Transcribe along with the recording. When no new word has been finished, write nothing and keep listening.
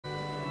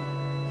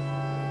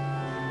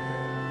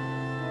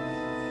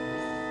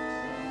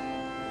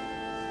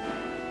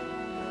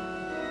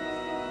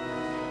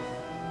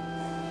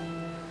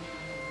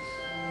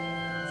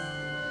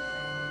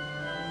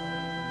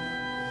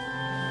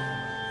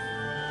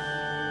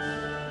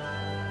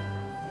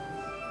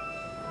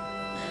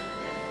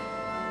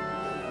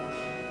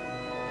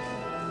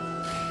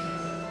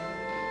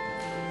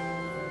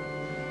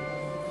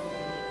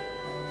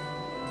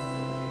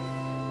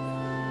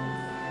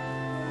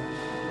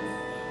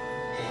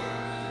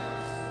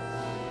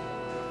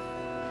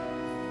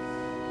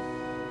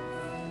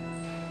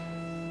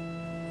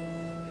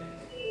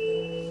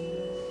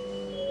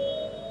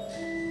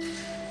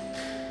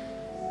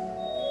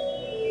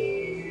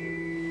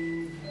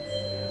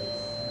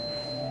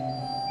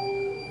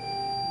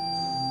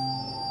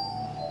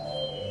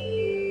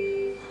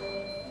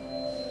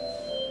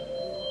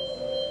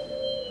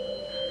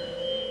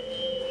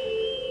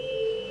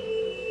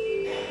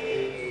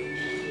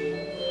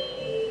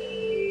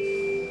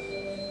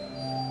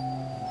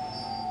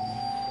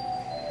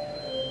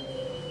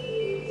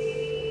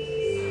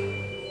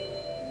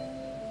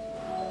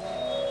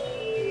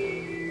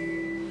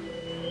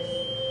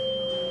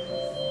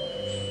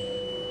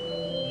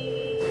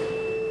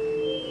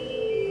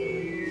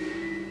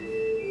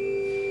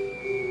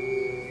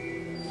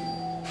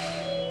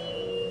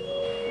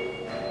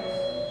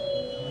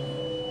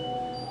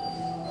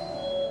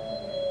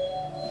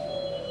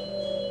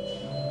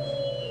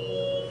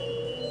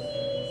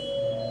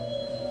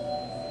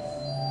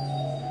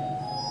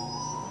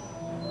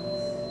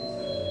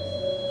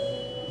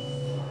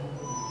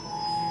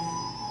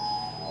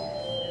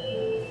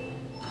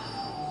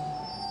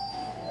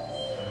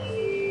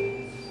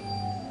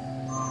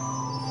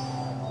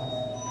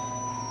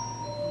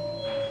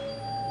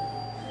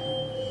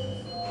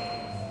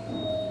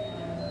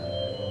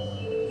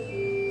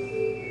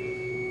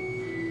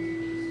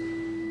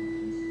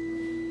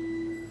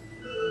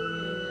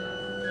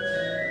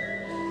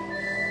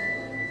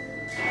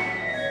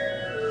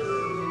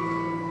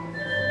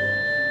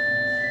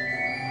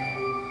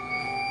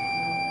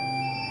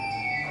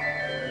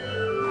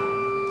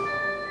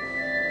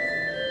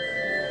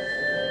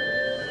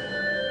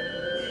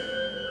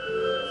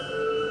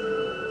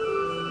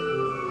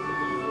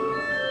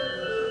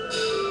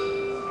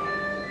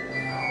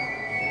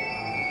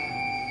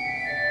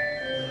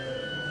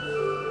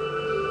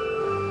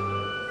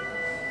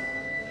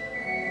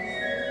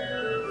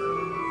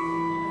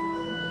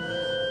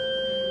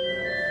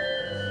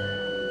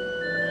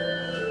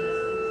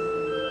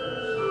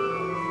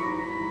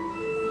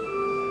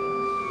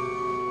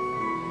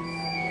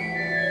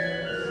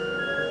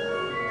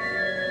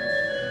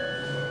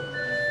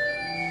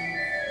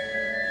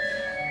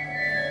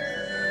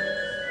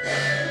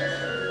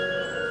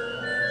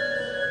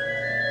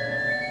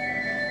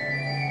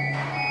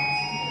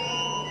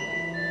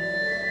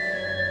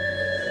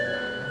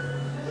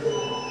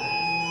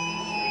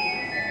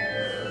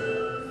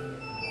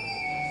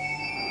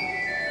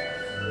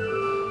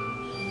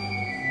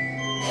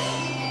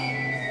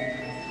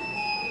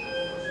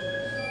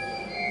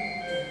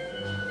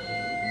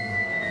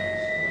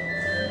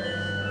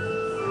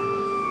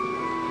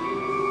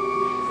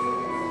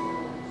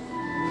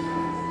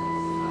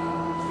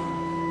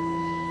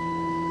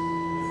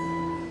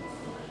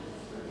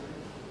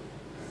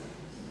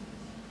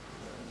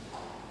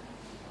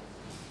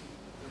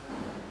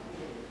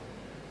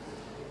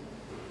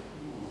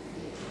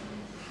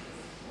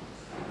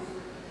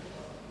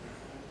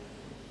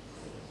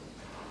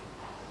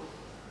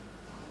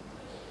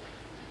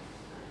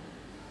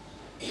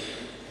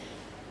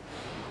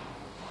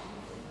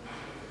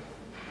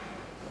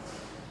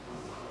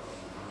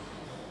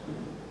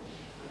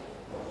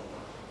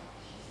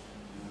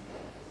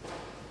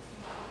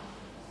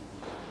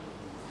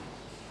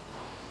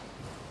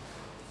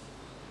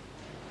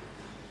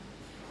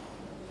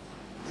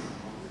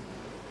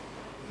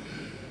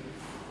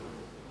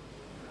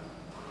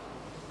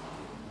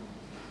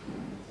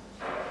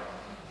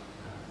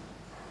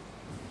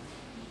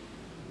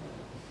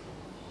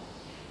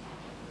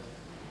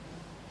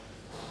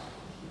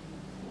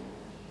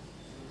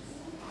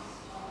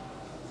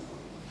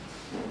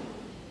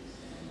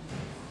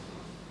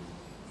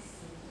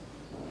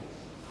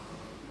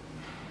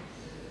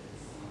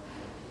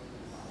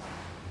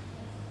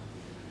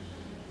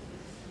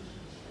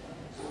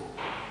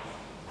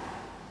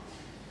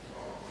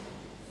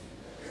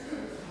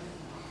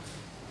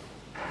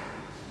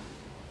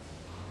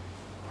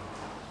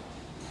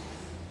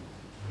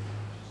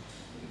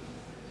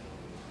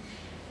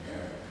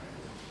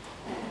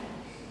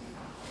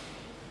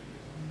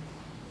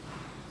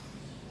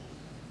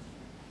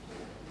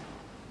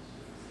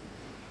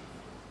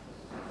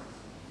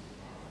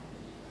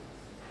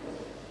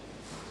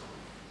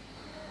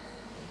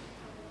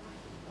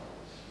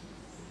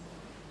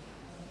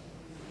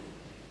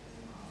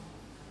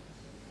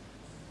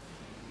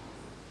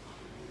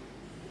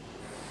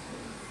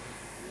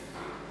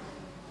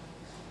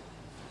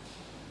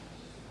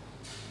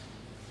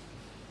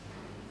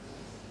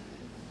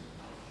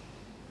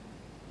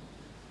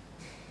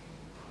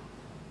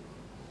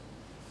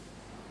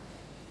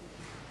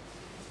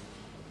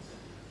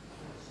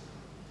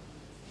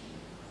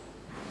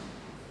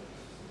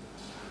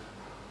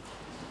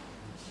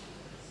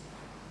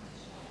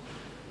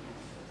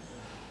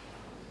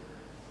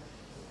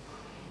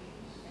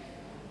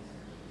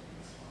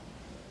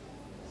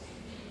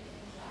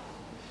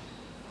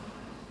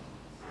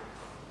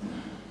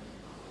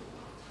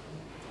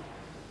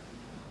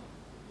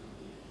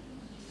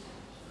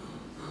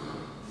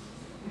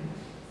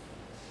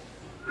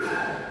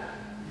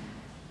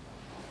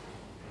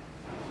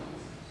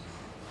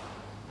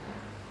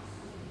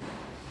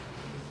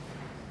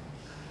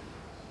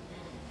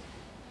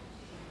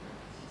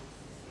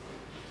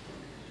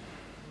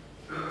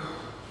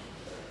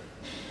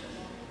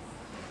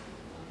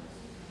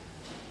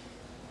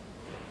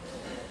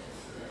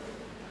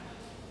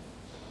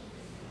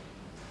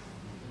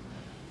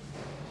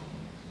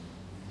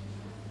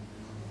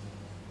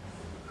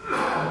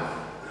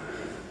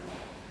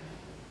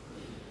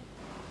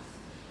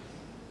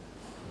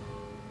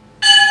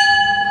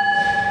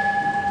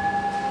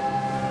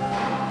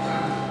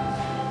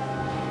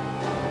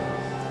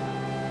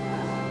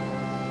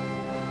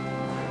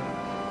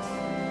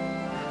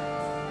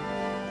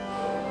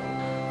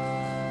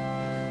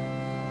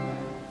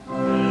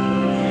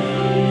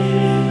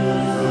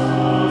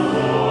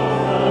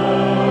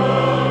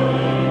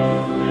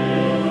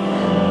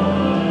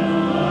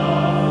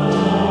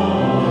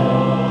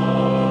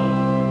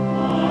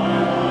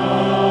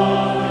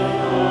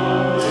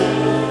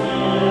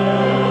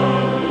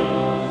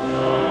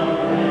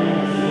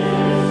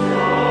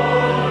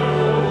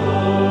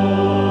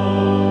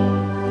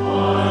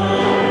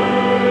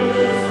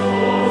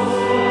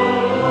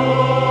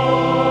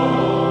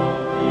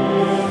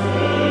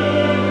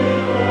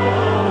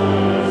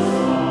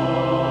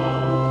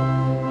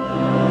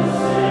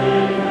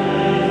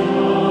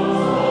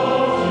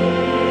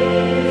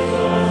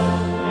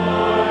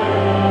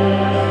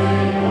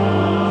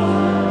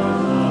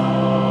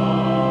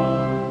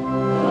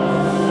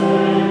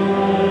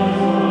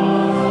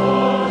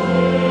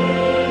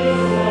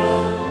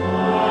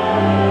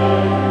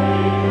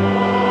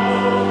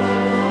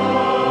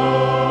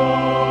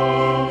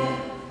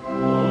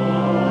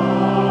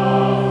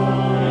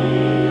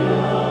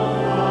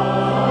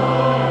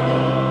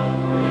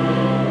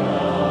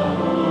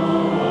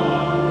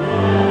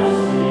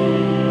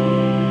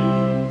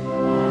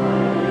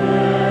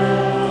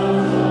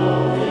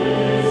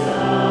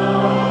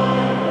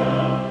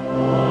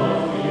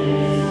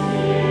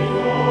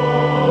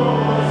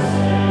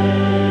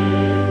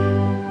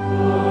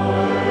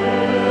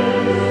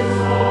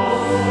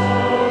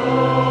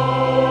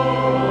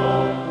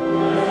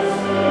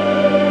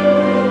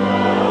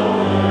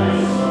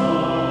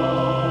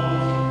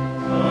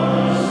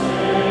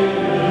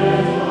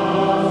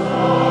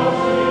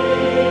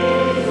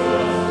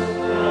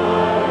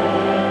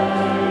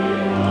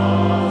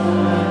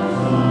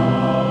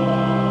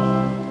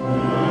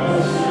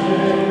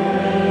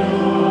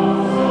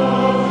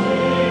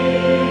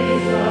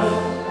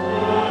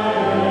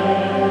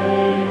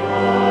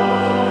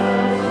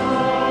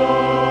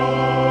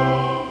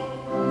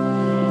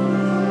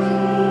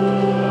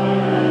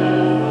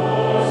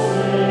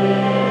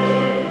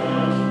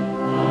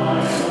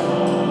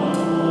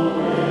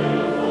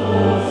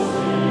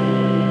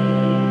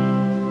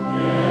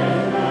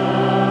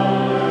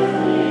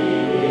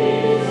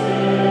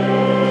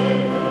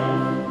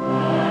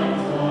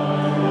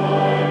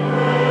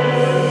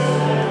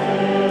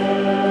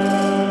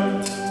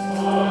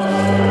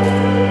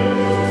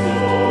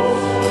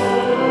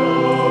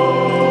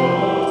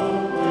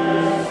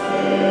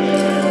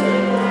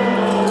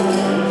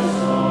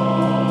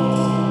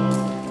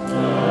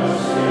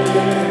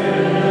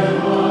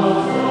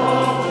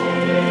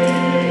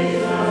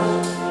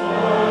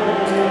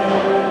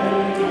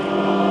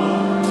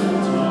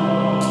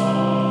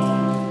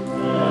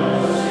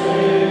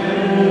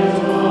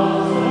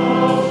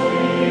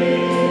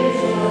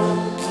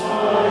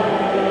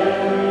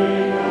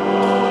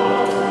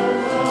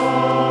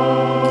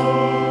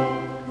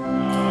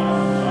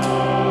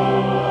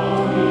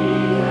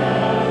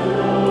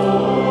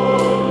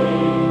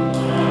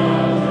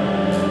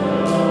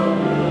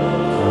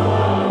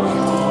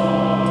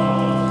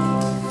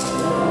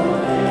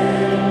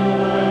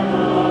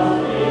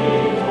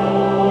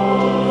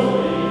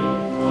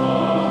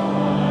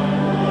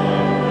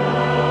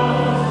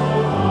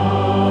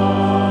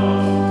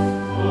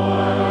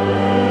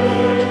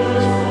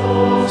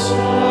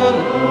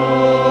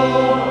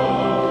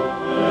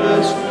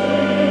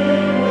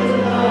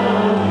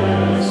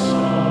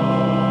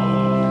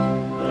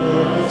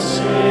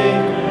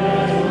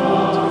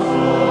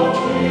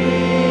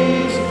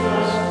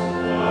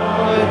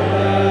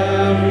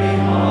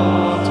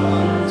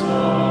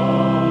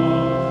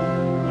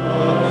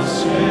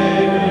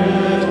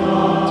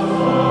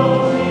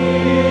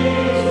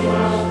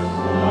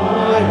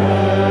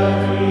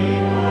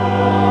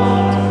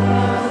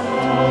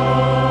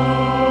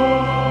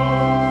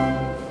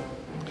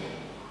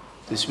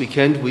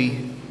weekend we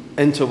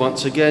enter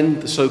once again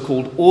the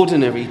so-called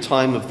ordinary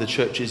time of the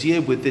church's year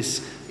with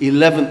this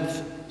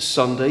 11th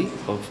Sunday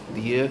of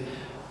the year.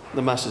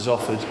 The Mass is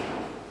offered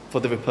for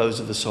the repose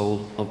of the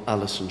soul of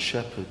Alison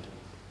Shepherd.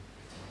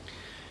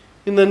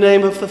 In the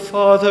name of the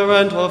Father,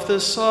 and of the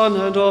Son,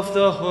 and of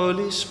the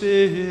Holy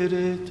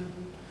Spirit.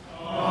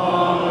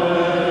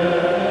 Amen.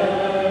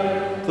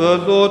 The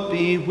Lord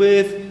be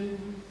with you.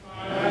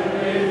 And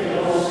with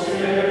your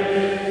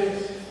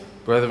spirit.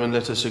 Brethren,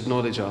 let us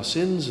acknowledge our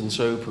sins and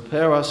so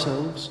prepare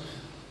ourselves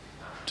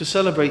to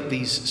celebrate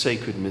these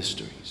sacred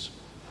mysteries.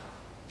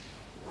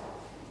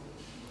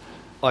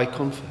 I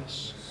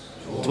confess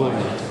to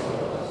Almighty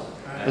God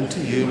and to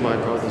you, my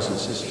brothers and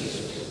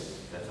sisters,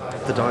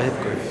 that I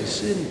have greatly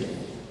sinned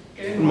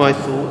in my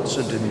thoughts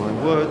and in my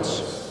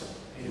words,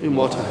 in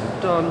what I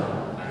have done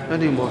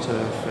and in what I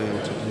have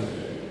failed to do,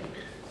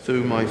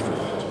 through my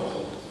fault,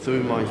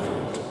 through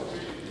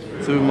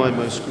my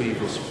most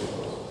grievous fault.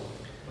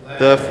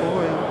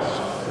 Therefore,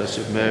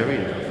 Blessed Mary,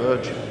 the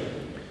Virgin,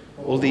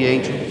 all the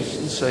angels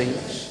and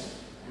saints,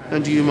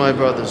 and you, my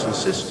brothers and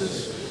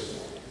sisters,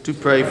 to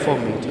pray for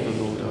me to the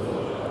Lord our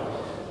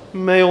God.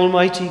 May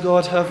Almighty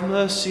God have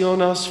mercy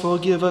on us,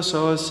 forgive us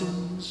our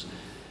sins,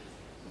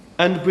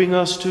 and bring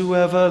us to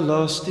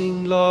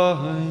everlasting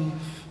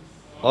life.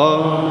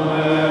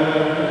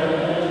 Amen.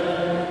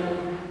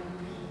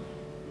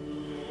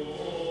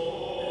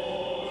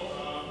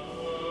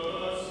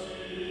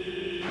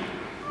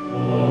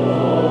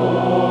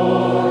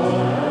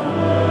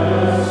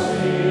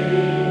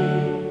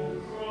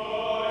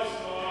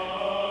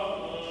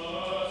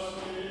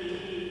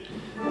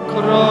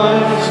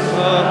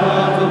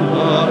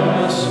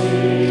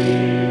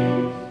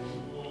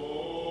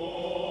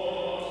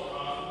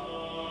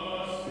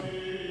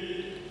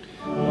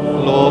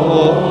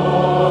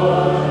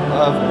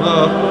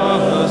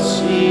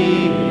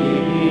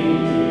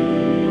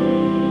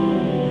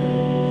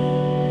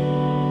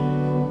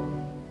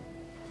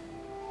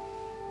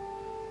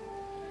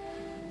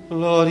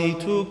 Glory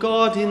to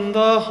God in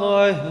the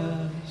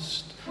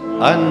highest,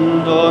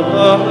 and on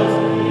earth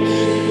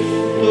peace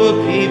to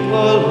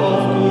people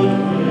of good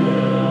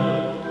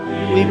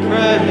will. We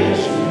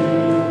praise you,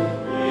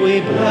 we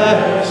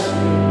bless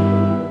you,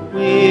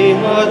 we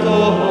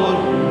adore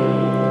you,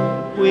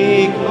 we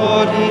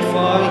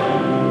glorify you.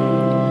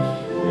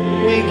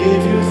 We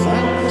give you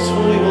thanks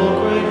for your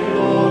great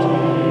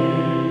glory.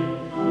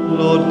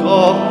 Lord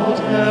God,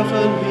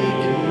 heavenly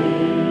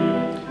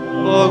King,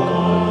 O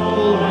God,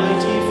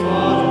 Almighty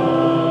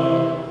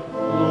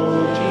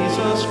Lord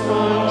Jesus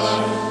Christ,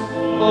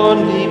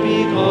 only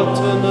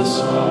begotten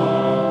Son,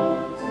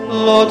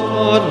 Lord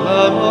God,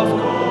 Lamb of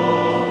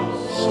God,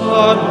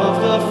 Son of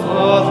the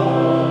Father,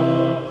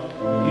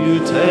 you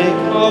take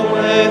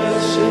away the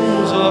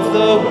sins of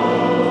the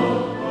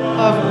world,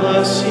 have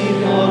mercy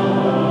on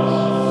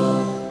us.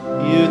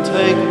 You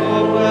take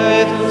away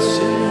the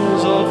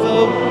sins of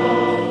the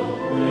world,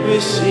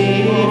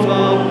 receive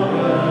our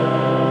prayer.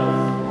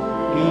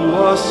 You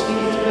are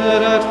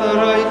seated at the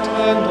right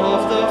hand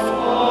of the Father,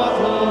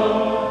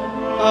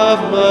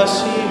 have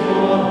mercy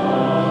on us.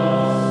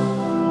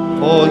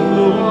 For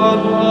you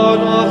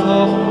alone are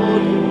the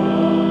Holy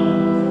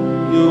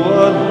One, you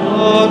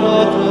alone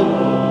are the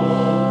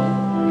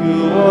Lord,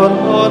 you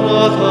alone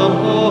are the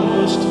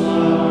Most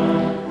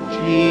High,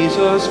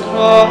 Jesus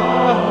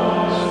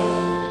Christ,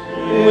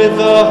 with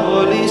the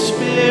Holy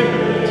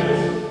Spirit,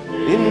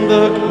 in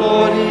the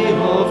glory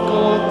of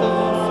God the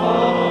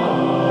Father.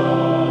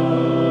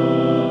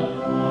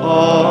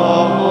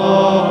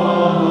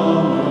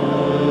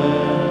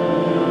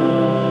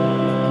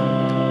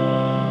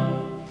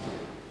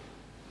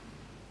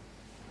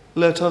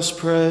 Let us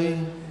pray.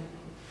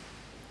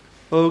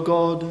 O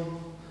God,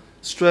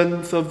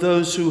 strength of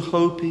those who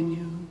hope in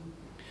you,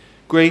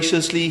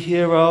 graciously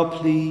hear our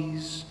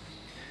pleas,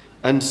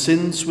 and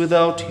since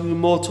without you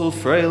mortal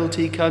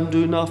frailty can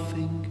do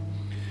nothing,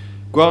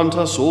 grant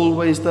us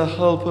always the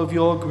help of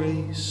your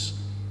grace,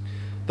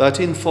 that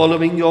in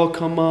following your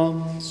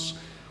commands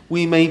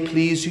we may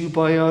please you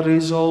by our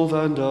resolve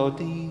and our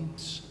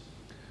deeds.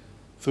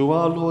 Through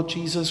our Lord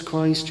Jesus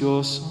Christ,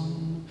 your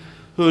Son,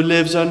 who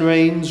lives and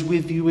reigns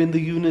with you in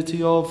the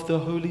unity of the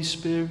Holy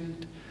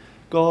Spirit,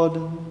 God,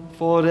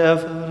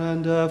 forever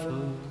and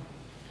ever.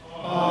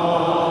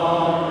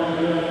 Amen.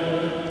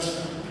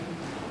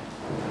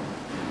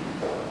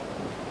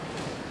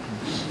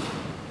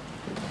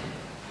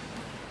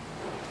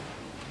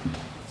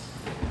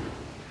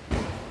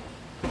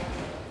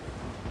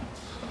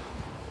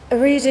 A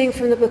reading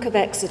from the book of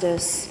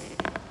Exodus.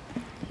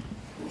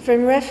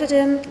 From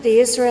Rephidim the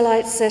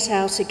Israelites set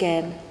out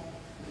again,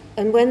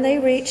 and when they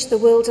reached the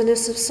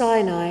wilderness of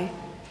Sinai,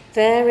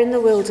 there in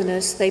the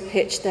wilderness they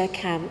pitched their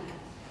camp.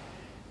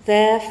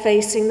 There,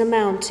 facing the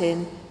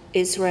mountain,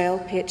 Israel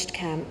pitched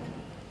camp.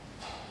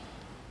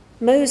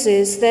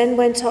 Moses then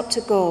went up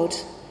to God,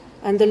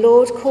 and the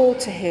Lord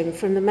called to him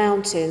from the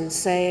mountain,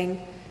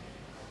 saying,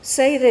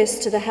 "Say this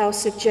to the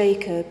house of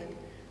Jacob,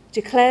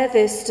 declare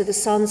this to the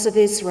sons of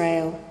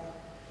Israel.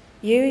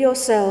 You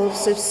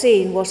yourselves have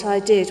seen what I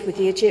did with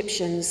the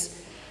Egyptians,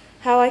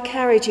 how I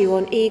carried you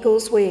on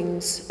eagle's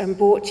wings and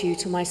brought you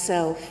to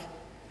myself.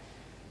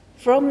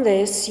 From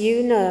this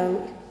you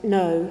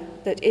know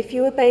that if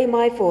you obey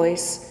my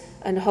voice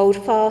and hold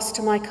fast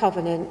to my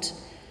covenant,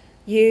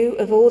 you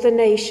of all the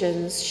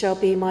nations shall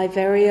be my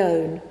very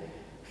own,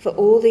 for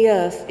all the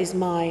earth is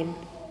mine.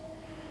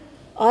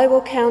 I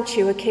will count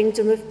you a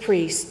kingdom of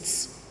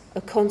priests,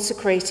 a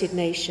consecrated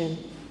nation.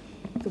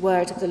 The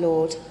word of the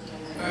Lord.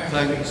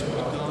 Thanks be to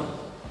God.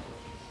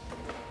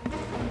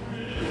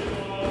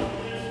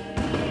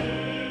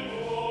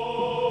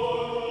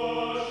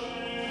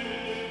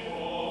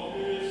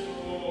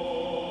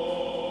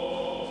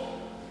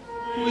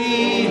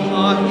 We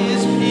are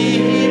his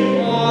people,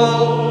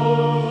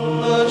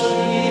 the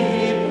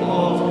sheep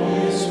of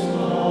his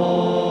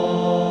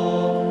flock.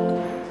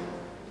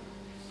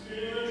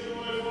 Sing a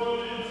joyful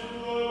hymn to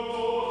the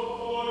Lord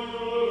for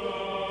your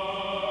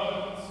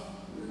lands.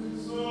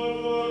 Serve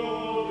the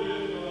Lord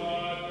with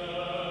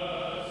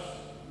gladness.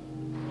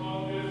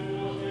 Come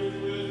before him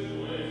with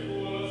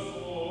joyful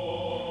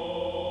song.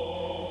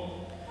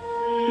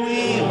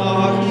 We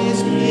are his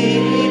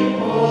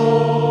people,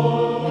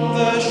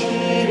 the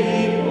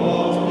sheep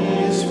of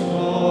his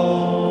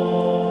flock.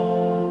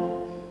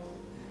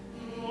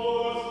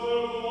 Lord, the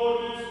Lord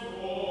is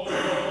God.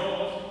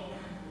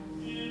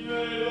 He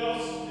made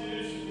us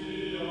his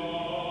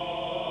people.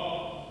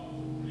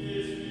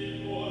 His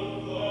people,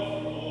 the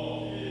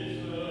flock he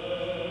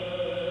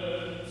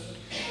tends.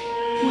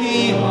 We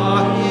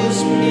are his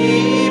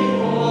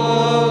people,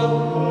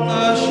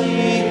 the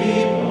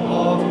sheep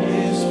of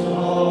his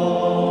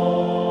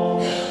flock.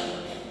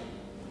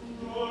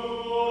 The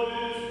Lord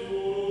is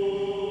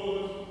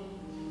good.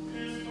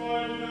 His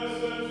kindness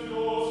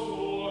endures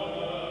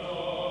forever,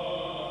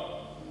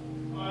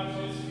 and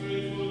his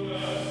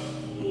faithfulness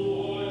to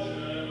all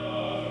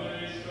generations.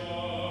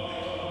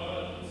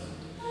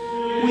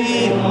 We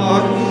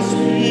are his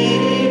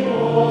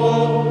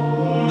people,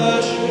 the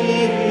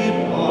sheep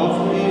of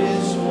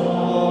his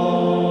flock.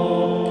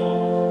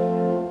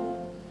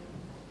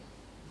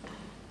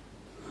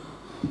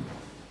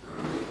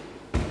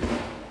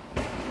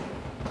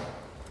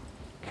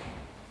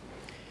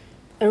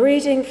 A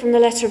reading from the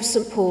letter of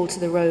St. Paul to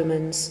the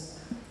Romans.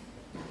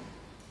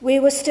 We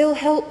were still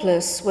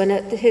helpless when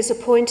at his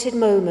appointed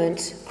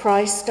moment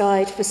Christ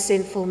died for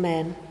sinful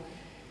men.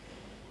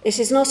 It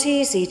is not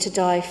easy to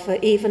die for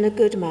even a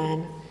good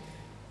man,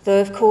 though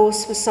of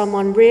course for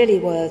someone really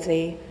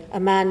worthy, a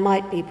man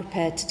might be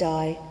prepared to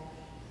die.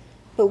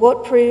 But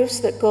what proves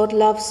that God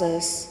loves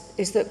us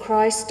is that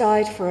Christ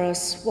died for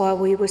us while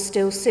we were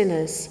still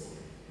sinners.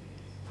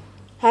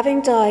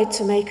 Having died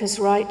to make us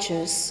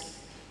righteous,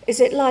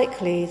 is it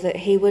likely that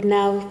he would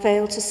now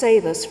fail to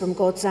save us from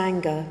God's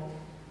anger?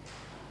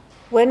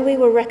 When we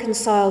were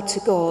reconciled to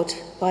God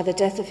by the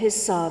death of his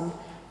Son,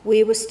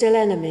 we were still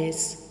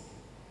enemies.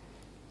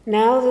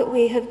 Now that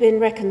we have been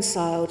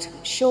reconciled,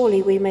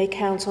 surely we may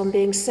count on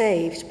being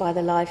saved by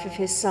the life of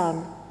his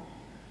Son.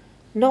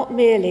 Not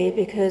merely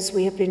because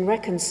we have been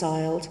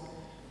reconciled,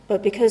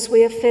 but because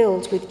we are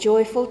filled with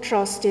joyful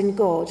trust in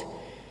God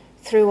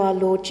through our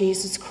Lord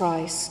Jesus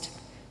Christ,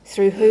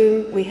 through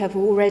whom we have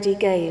already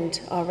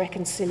gained our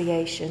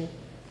reconciliation.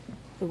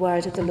 The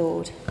word of the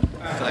Lord.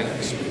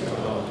 Thanks be to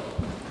God.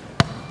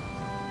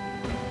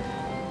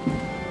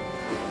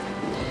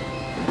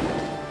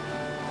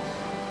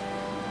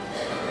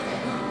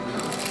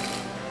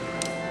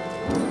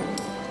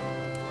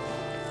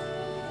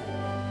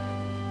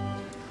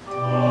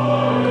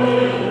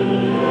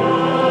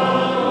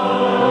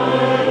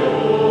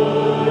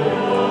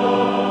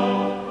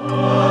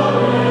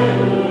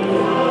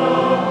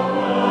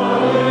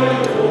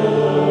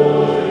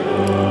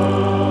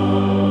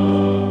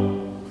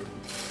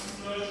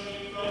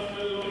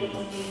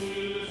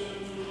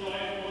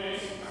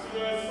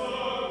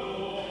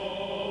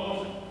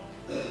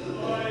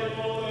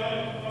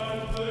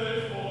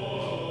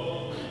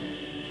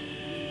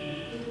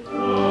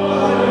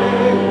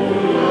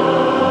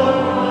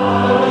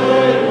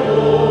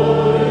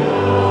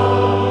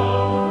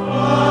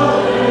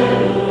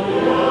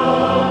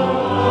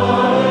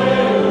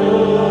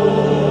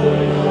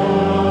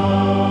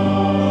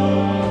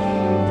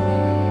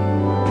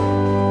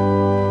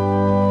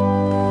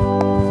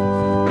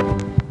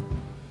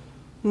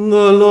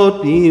 The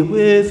Lord be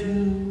with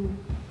you.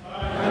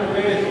 And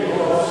with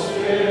your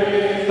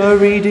spirit. A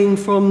reading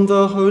from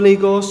the Holy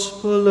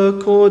Gospel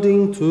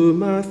according to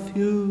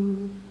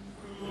Matthew.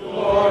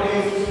 Glory to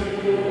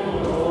you,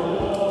 O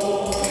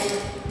Lord.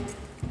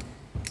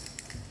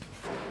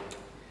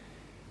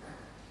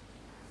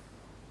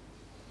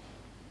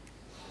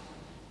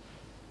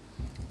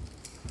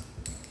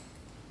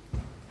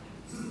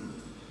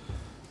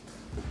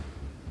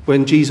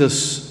 When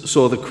Jesus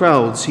saw the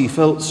crowds, he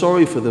felt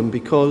sorry for them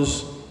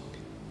because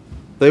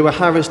they were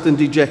harassed and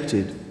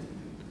dejected,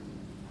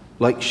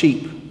 like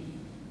sheep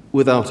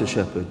without a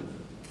shepherd.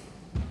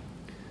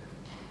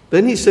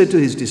 Then he said to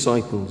his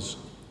disciples,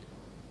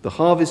 "The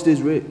harvest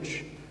is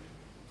rich,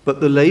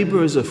 but the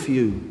laborers are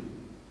few.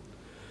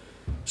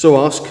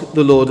 So ask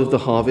the Lord of the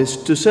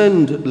harvest to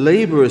send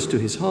laborers to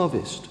his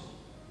harvest.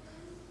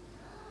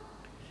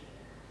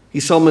 He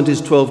summoned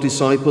his 12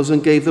 disciples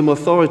and gave them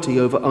authority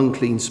over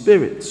unclean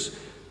spirits,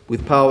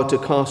 with power to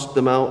cast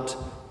them out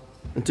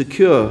and to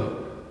cure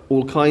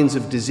all kinds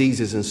of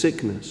diseases and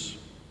sickness.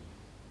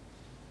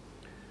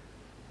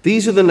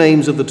 These are the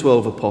names of the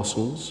 12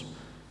 apostles.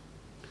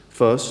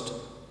 First,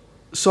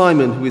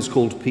 Simon, who is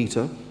called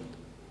Peter,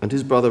 and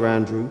his brother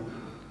Andrew,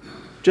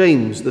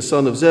 James, the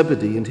son of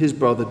Zebedee, and his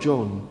brother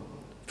John,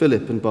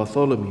 Philip and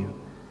Bartholomew,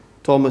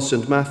 Thomas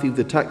and Matthew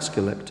the tax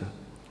collector,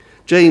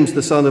 James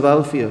the son of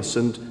Alphaeus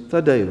and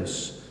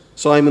Thaddeus,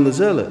 Simon the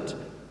zealot,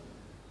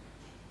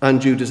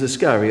 and Judas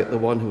Iscariot, the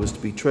one who was to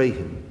betray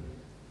him.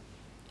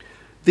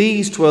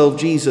 These 12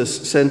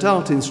 Jesus sent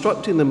out,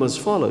 instructing them as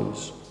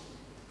follows: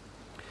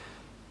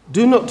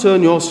 "Do not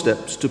turn your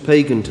steps to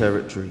pagan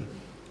territory,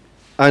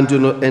 and do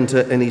not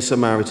enter any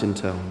Samaritan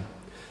town.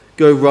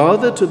 Go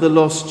rather to the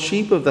lost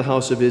sheep of the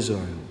house of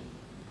Israel.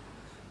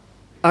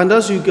 And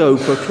as you go,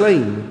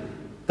 proclaim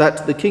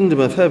that the kingdom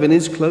of heaven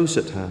is close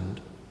at hand.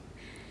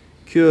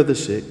 Cure the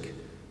sick,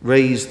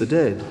 raise the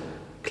dead,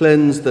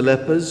 cleanse the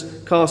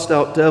lepers, cast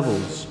out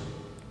devils.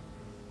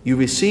 You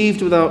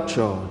received without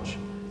charge,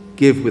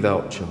 give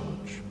without charge."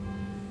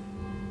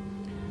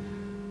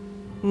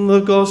 The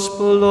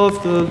Gospel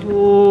of the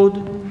Lord.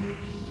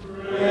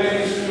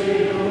 Praise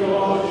to you,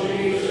 Lord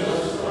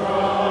Jesus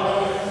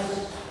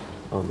Christ.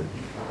 Amen.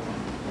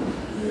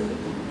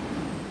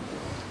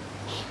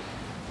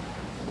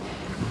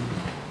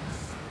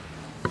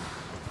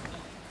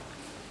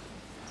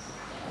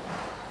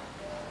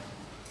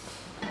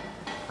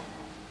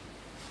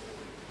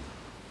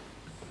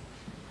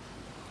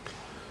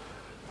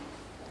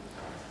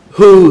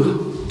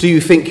 Who Do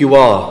You Think You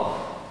Are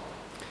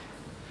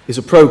is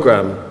a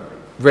programme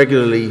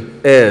regularly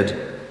aired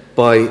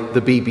by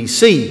the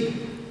BBC.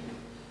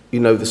 You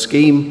know the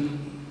scheme.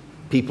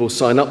 People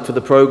sign up for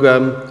the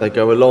programme, they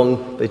go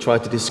along, they try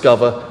to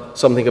discover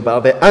something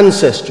about their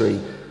ancestry.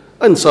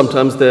 And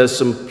sometimes there's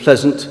some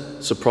pleasant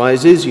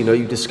surprises. You know,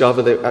 you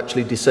discover they're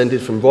actually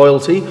descended from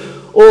royalty,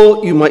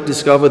 or you might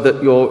discover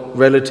that your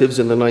relatives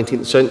in the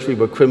 19th century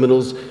were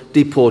criminals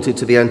deported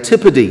to the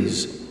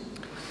Antipodes.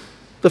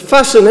 The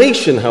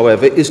fascination,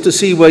 however, is to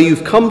see where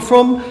you've come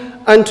from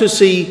and to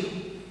see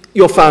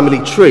your family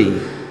tree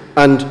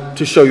and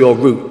to show your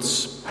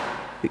roots.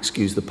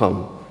 Excuse the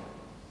pun.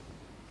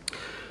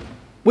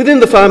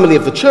 Within the family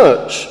of the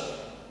church,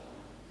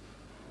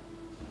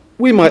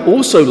 we might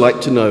also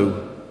like to know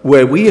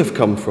where we have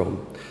come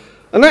from.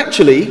 And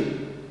actually,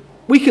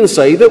 we can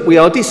say that we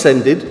are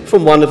descended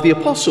from one of the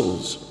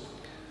apostles,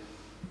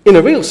 in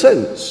a real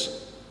sense.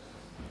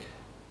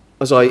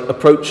 As I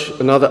approach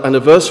another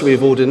anniversary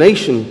of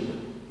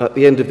ordination at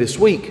the end of this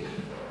week,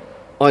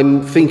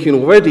 I'm thinking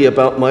already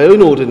about my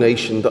own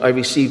ordination that I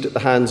received at the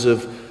hands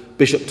of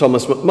Bishop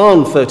Thomas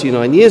McMahon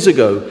 39 years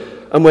ago.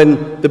 And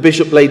when the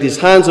bishop laid his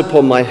hands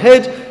upon my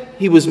head,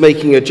 he was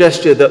making a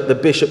gesture that the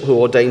bishop who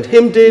ordained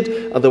him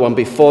did, and the one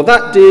before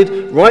that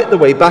did, right the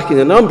way back in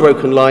an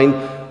unbroken line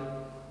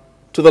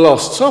to the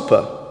Last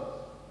Supper.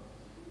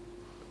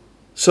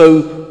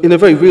 So, in a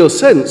very real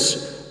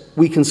sense,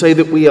 we can say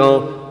that we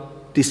are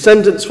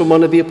descendants from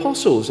one of the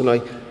apostles. And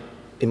I,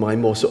 in my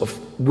more sort of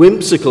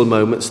whimsical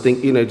moments,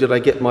 think, you know, did I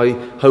get my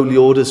holy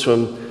orders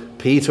from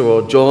Peter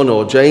or John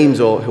or James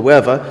or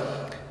whoever?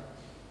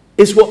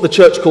 Is what the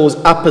church calls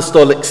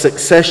apostolic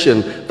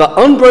succession, the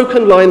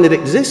unbroken line that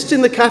exists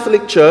in the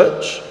Catholic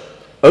Church,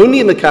 only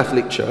in the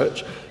Catholic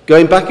Church,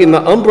 going back in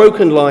that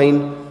unbroken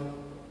line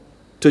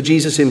to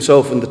Jesus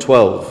himself and the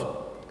 12.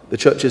 The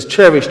church has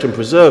cherished and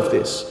preserved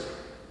this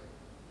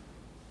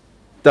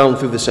down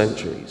through the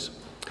centuries.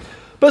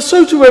 But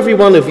so to every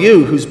one of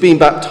you who's been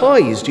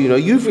baptized. You know,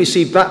 you've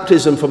received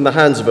baptism from the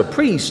hands of a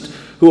priest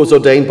who was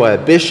ordained by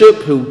a bishop,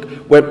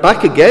 who went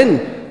back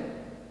again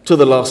to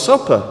the Last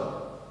Supper.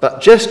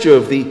 That gesture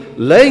of the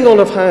laying on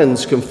of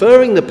hands,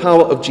 conferring the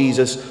power of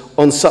Jesus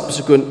on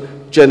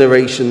subsequent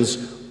generations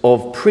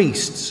of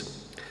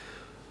priests.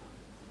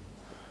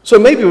 So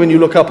maybe when you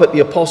look up at the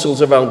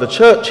apostles around the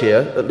church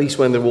here, at least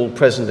when they're all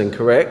present and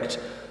correct,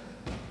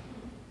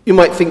 you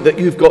might think that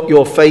you've got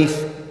your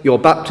faith, your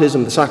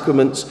baptism, the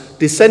sacraments,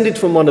 descended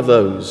from one of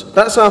those.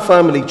 That's our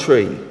family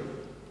tree.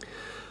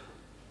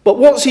 But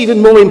what's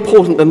even more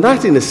important than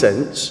that, in a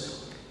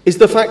sense, is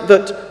the fact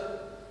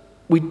that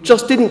we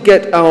just didn't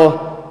get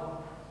our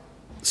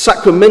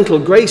sacramental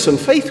grace and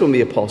faith from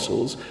the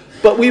apostles,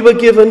 but we were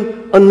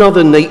given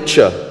another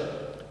nature.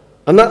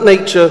 And that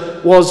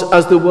nature was,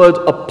 as the word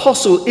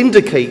apostle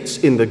indicates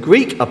in the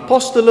Greek,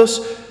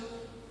 apostolos,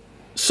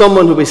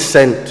 someone who is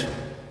sent.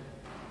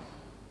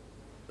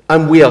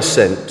 And we are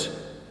sent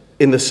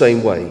in the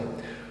same way.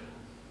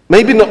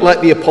 Maybe not like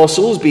the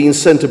apostles being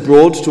sent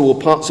abroad to all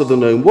parts of the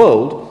known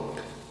world,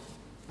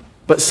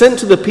 but sent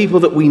to the people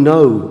that we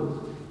know,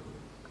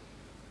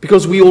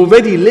 because we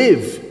already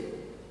live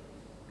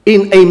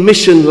in a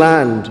mission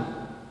land.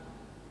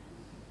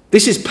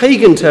 This is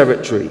pagan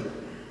territory.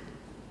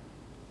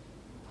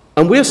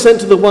 And we're sent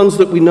to the ones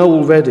that we know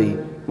already.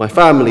 My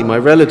family, my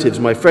relatives,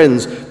 my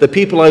friends, the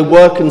people I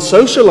work and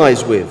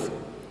socialize with.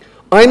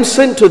 I'm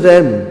sent to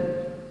them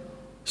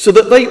so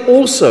that they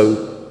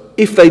also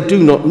if they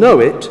do not know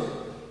it,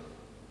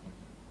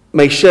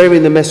 may share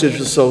in the message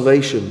of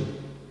salvation.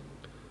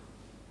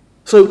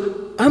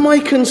 So, am I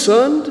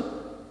concerned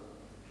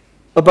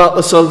about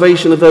the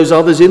salvation of those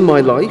others in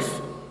my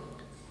life?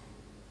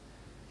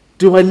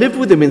 Do I live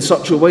with them in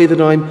such a way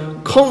that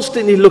I'm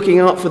constantly looking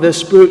out for their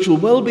spiritual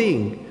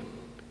well-being,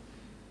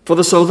 for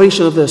the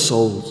salvation of their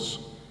souls?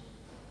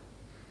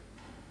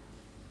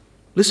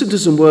 Listen to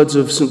some words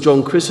of St.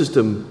 John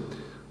Chrysostom,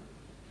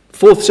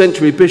 4th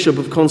century bishop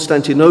of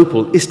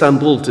Constantinople,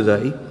 Istanbul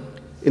today,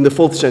 in the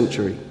 4th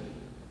century.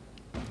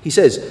 He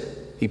says,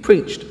 he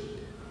preached,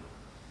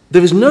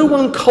 "There is no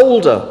one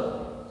colder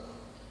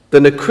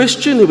than a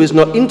Christian who is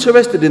not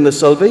interested in the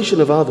salvation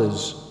of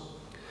others.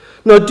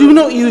 Now, do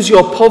not use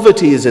your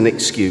poverty as an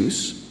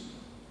excuse.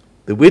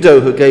 The widow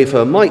who gave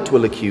her mite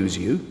will accuse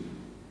you.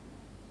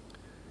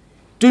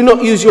 Do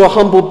not use your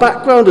humble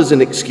background as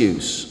an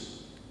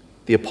excuse.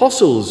 The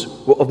apostles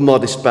were of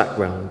modest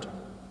background.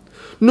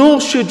 Nor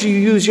should you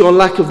use your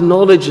lack of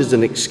knowledge as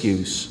an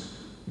excuse.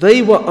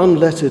 They were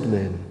unlettered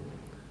men.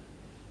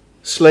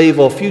 Slave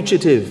or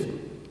fugitive,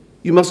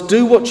 you must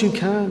do what you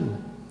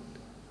can.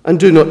 And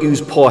do not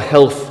use poor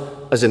health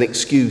as an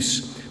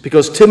excuse,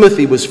 because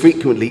Timothy was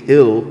frequently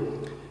ill.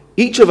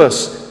 Each of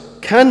us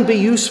can be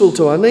useful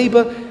to our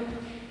neighbour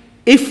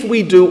if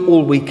we do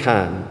all we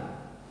can."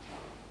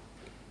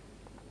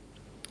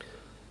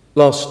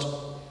 Last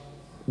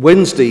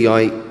Wednesday,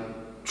 I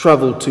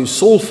travelled to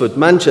Salford,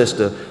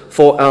 Manchester,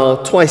 for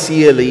our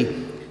twice-yearly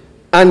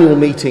annual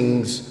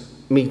meetings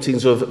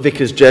of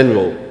Vicars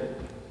General.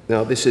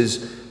 Now,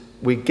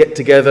 we get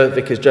together,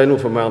 Vicars General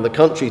from around the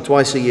country,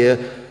 twice a year,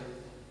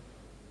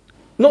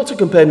 not to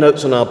compare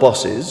notes on our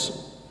bosses,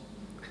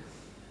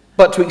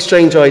 but to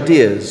exchange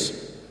ideas,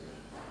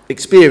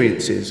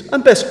 experiences,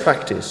 and best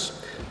practice,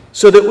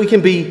 so that we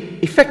can be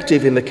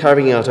effective in the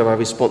carrying out of our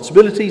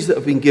responsibilities that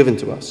have been given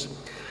to us.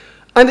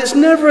 And it's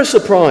never a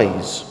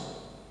surprise,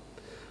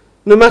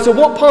 no matter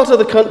what part of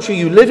the country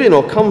you live in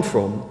or come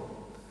from,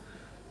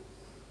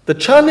 the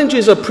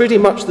challenges are pretty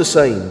much the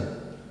same.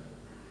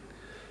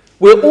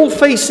 We're all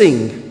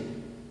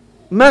facing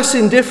mass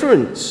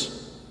indifference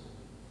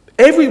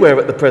everywhere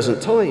at the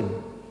present time.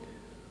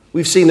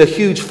 We've seen a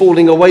huge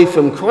falling away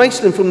from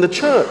Christ and from the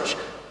church.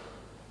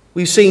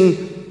 We've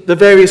seen the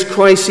various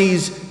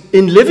crises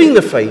in living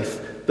the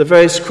faith, the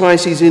various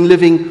crises in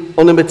living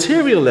on a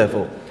material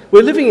level.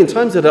 We're living in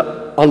times that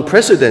are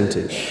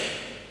unprecedented.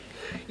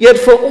 Yet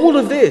for all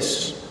of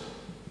this,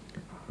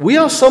 we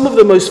are some of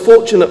the most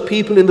fortunate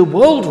people in the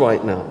world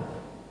right now.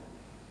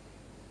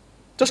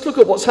 Just look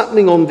at what's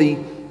happening on the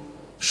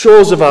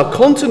shores of our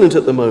continent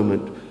at the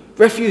moment.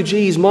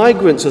 Refugees,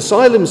 migrants,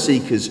 asylum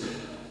seekers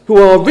who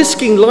are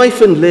risking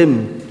life and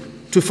limb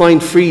to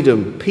find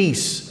freedom,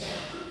 peace,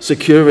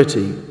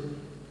 security.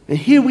 And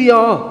here we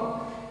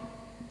are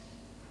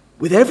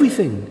with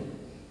everything,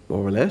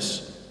 more or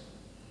less.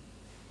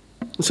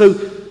 And so,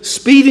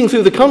 speeding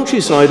through the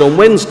countryside on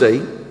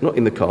Wednesday, not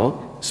in the car,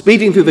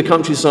 speeding through the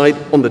countryside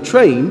on the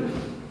train,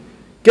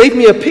 gave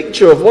me a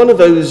picture of one of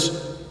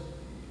those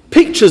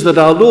pictures that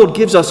our Lord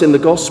gives us in the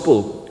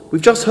gospel.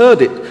 We've just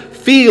heard it.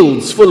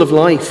 Fields full of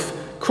life,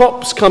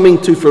 crops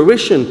coming to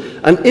fruition,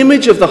 an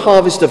image of the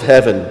harvest of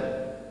heaven.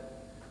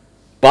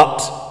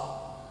 But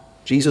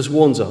Jesus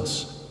warns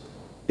us,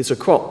 it's a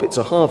crop, it's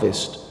a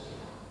harvest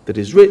that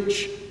is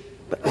rich,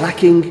 but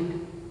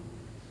lacking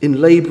in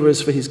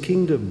labourers for his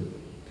kingdom.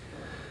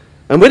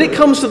 And when it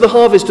comes to the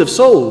harvest of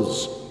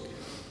souls,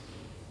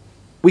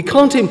 we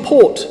can't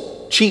import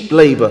cheap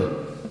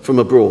labour from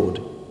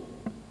abroad,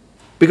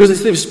 because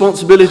it's the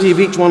responsibility of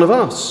each one of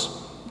us.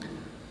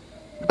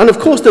 And of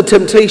course the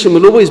temptation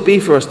will always be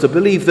for us to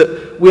believe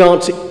that we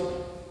aren't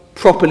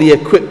properly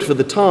equipped for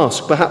the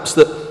task, perhaps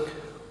that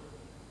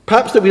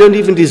we don't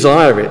even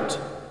desire it,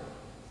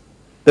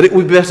 that it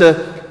would be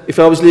better if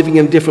I was living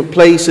in a different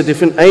place, a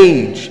different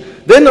age,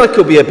 then I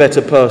could be a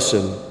better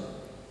person,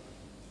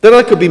 then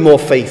I could be more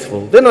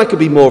faithful, then I could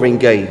be more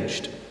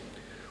engaged.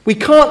 We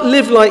can't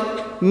live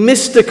like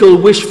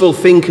mystical, wishful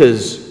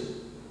thinkers.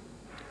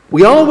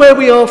 We are where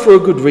we are for a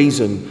good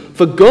reason,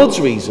 for God's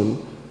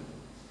reason,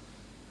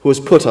 who has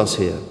put us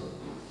here.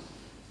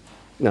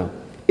 Now,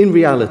 in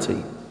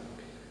reality,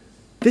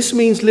 this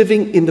means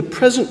living in the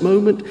present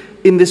moment,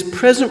 in this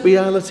present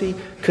reality,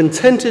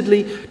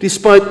 contentedly,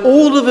 despite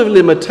all of the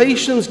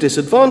limitations,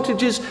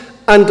 disadvantages,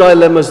 and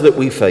dilemmas that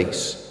we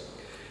face.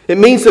 It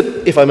means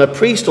that if I'm a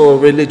priest or a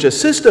religious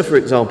sister, for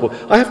example,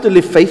 I have to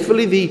live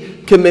faithfully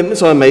the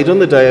commitments I made on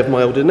the day of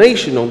my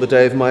ordination, on the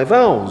day of my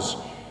vows,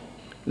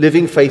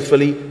 living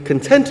faithfully,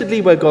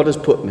 contentedly where God has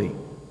put me.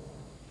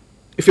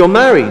 If you're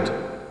married,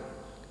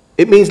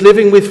 it means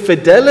living with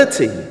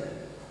fidelity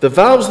the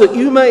vows that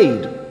you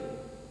made.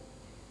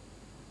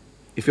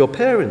 If you're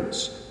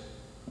parents,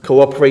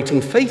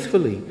 cooperating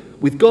faithfully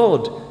with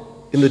God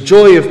in the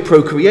joy of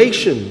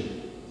procreation,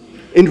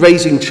 in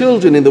raising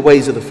children in the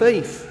ways of the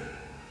faith.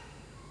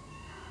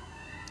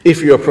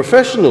 If you're a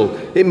professional,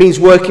 it means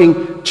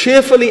working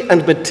cheerfully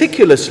and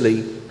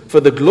meticulously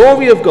for the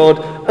glory of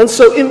God, and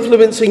so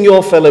influencing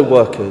your fellow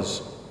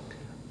workers.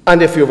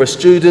 And if you're a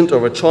student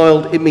or a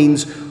child, it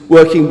means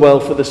working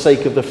well for the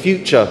sake of the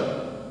future,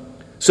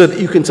 so that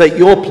you can take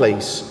your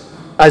place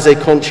as a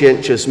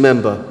conscientious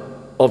member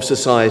of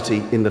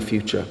society in the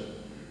future.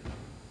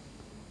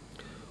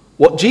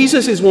 What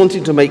Jesus is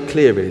wanting to make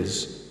clear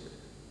is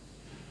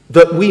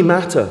that we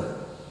matter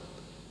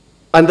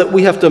and that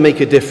we have to make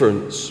a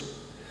difference.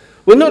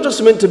 We're not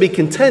just meant to be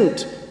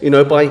content,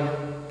 by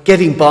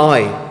getting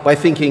by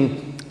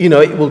thinking,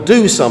 it will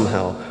do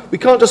somehow. We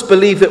can't just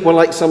believe that we're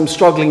like some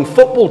struggling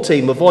football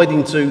team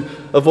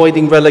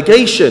avoiding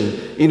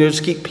relegation.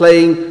 Just keep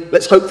playing.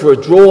 Let's hope for a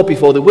draw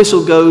before the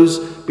whistle goes,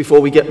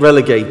 before we get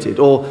relegated.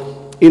 Or,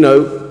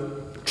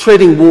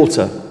 treading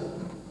water.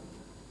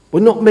 We're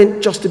not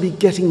meant just to be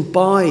getting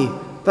by.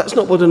 That's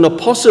not what an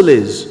apostle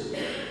is.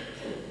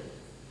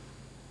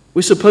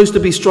 We're supposed to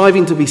be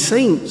striving to be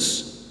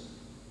saints,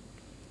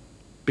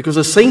 because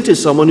a saint is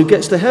someone who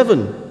gets to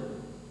heaven.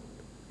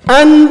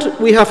 And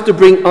we have to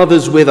bring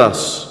others with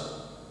us.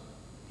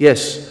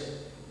 Yes,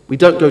 we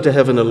don't go to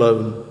heaven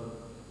alone.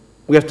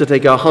 We have to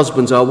take our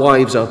husbands, our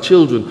wives, our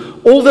children,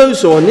 all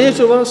those who are near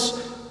to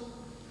us,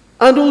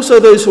 and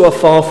also those who are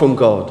far from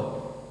God.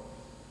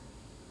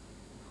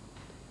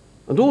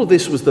 And all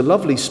this was the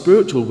lovely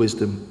spiritual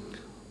wisdom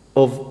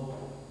of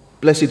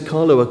Blessed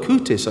Carlo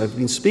Acutis. I've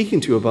been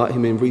speaking to you about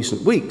him in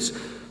recent weeks.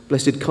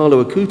 Blessed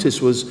Carlo Acutis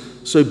was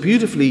so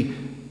beautifully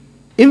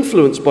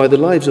influenced by the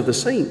lives of the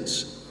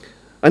saints.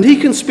 And he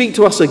can speak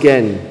to us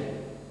again,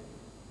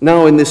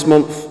 now in this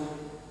month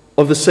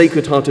of the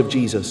Sacred Heart of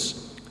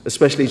Jesus,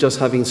 especially just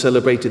having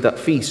celebrated that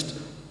feast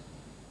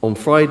on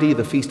Friday,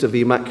 the Feast of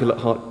the Immaculate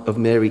Heart of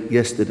Mary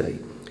yesterday.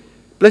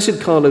 Blessed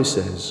Carlo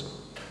says,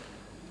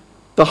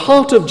 the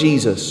heart of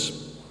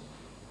Jesus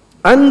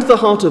and the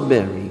heart of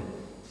Mary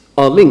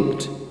are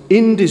linked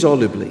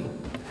indissolubly.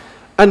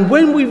 And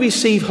when we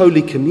receive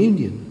Holy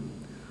Communion,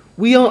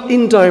 we are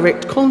in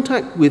direct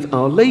contact with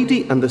Our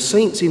Lady and the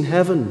saints in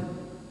heaven.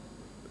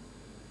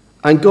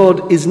 And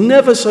God is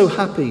never so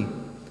happy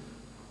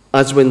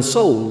as when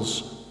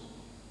souls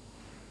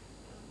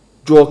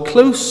draw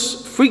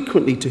close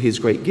frequently to his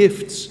great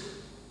gifts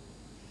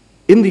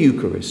in the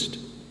Eucharist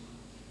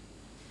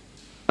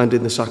and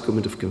in the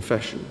sacrament of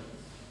confession.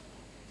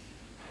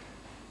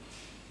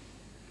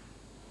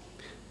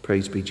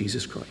 Praise be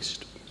Jesus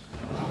Christ.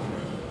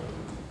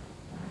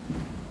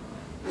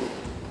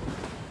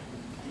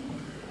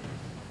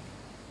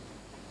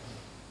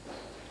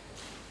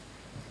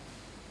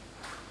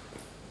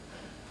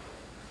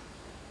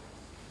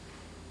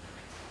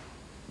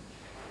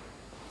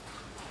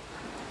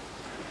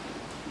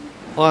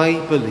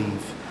 I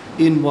believe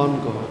in one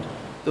God,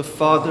 the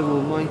Father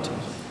Almighty,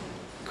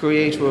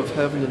 creator of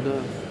heaven and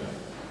earth,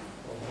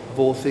 of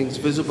all things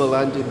visible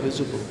and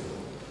invisible.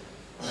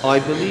 I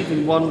believe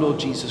in one Lord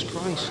Jesus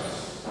Christ,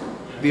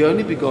 the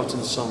only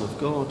begotten Son of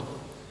God,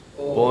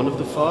 born of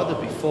the Father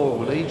before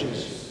all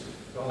ages,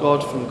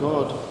 God from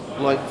God,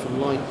 light from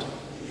light,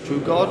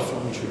 true God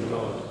from true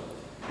God,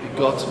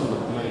 begotten,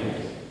 not made.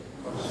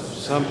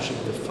 Presumption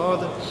of the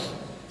Father,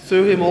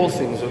 through him all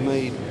things are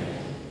made.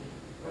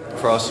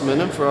 For us men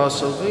and for our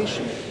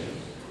salvation,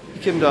 he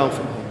came down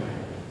from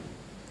heaven,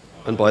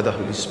 and by the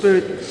Holy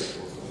Spirit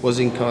was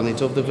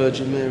incarnate of the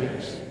Virgin Mary,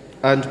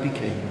 and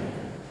became man.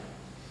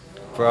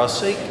 For our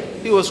sake,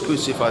 he was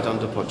crucified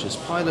under Pontius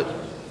Pilate.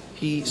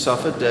 He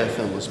suffered death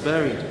and was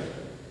buried.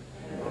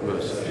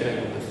 Rose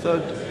again on the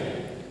third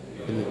day,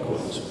 in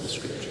accordance with the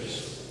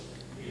Scriptures.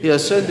 He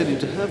ascended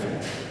into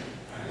heaven,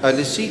 and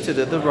is seated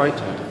at the right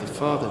hand of the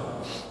Father.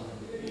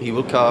 He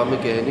will come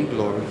again in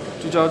glory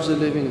to judge the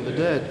living and the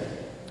dead,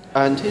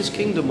 and his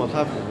kingdom will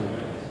have no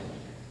end.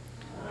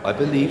 I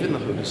believe in the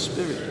Holy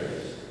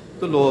Spirit,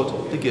 the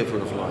Lord, the giver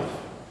of life,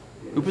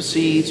 who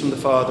proceeds from the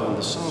Father and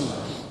the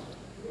Son,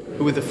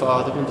 who with the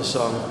Father and the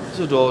Son is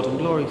adored and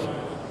glorified.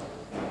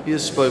 He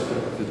has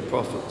spoken through the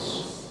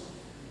prophets.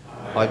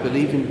 I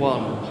believe in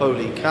one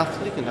holy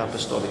Catholic and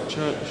Apostolic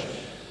Church.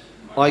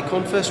 I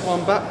confess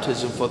one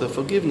baptism for the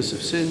forgiveness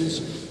of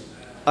sins,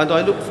 and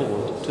I look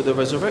forward to the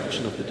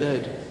resurrection of the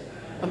dead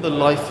and the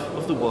life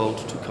of the world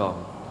to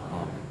come.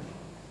 Amen.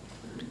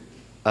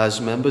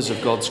 As members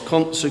of God's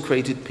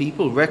consecrated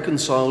people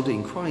reconciled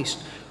in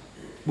Christ,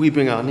 we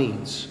bring our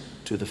needs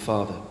to the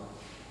Father.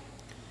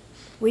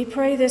 We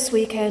pray this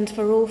weekend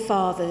for all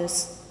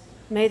fathers.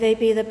 May they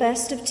be the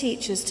best of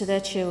teachers to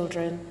their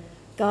children,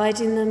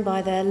 guiding them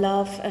by their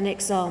love and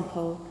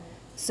example,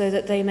 so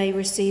that they may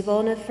receive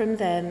honour from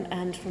them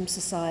and from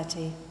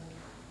society.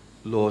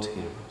 Lord,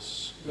 hear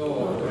us.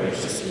 Lord,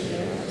 graciously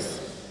hear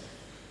us.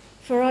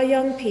 For our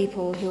young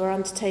people who are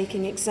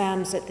undertaking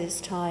exams at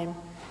this time,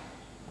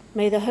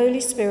 may the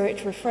Holy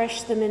Spirit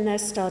refresh them in their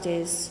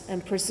studies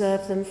and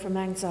preserve them from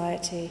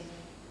anxiety.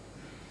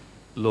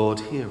 Lord,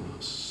 hear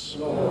us.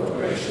 Lord,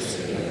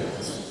 graciously hear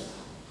us.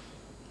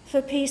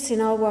 For peace in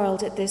our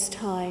world at this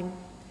time,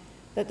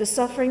 that the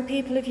suffering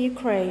people of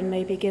Ukraine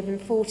may be given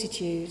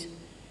fortitude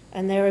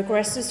and their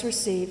aggressors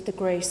receive the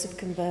grace of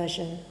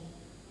conversion.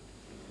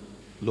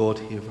 Lord,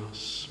 hear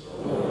us.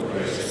 Lord,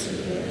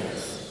 graciously hear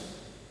us.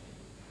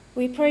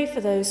 We pray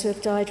for those who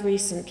have died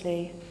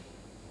recently,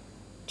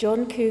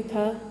 John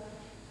Cooper,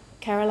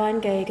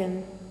 Caroline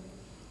Gagan,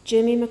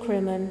 Jimmy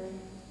McCrimmon,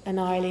 and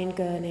Eileen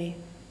Gurney.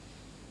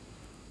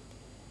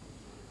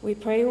 We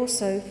pray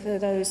also for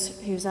those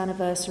whose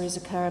anniversaries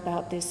occur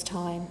about this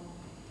time.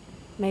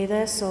 May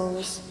their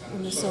souls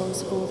and the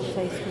souls of all the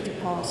faithful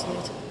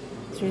departed,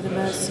 through the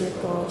mercy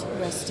of God,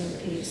 rest in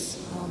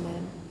peace.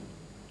 Amen.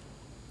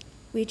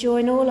 We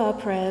join all our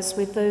prayers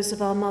with those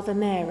of our Mother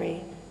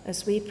Mary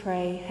as we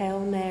pray,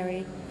 Hail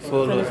Mary,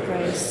 full of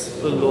grace,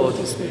 the Lord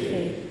is with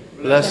thee.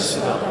 Blessed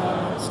art thou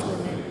amongst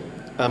women,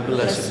 and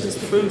blessed is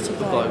the fruit of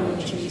thy womb,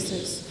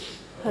 Jesus.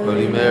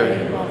 Holy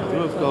Mary, Mother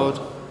of God,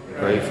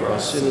 pray for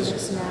us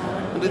sinners,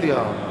 now and at the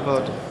hour of our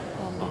death.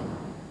 Amen.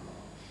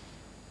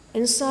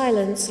 In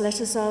silence,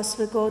 let us ask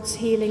for God's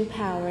healing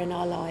power in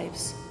our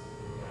lives.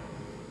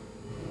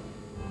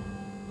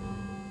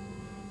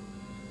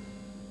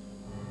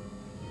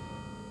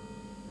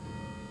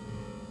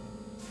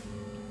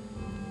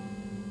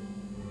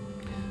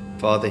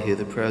 Father, hear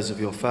the prayers of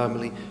your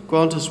family.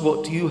 Grant us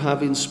what you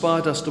have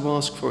inspired us to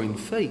ask for in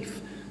faith,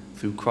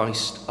 through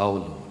Christ our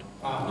Lord.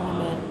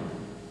 Amen.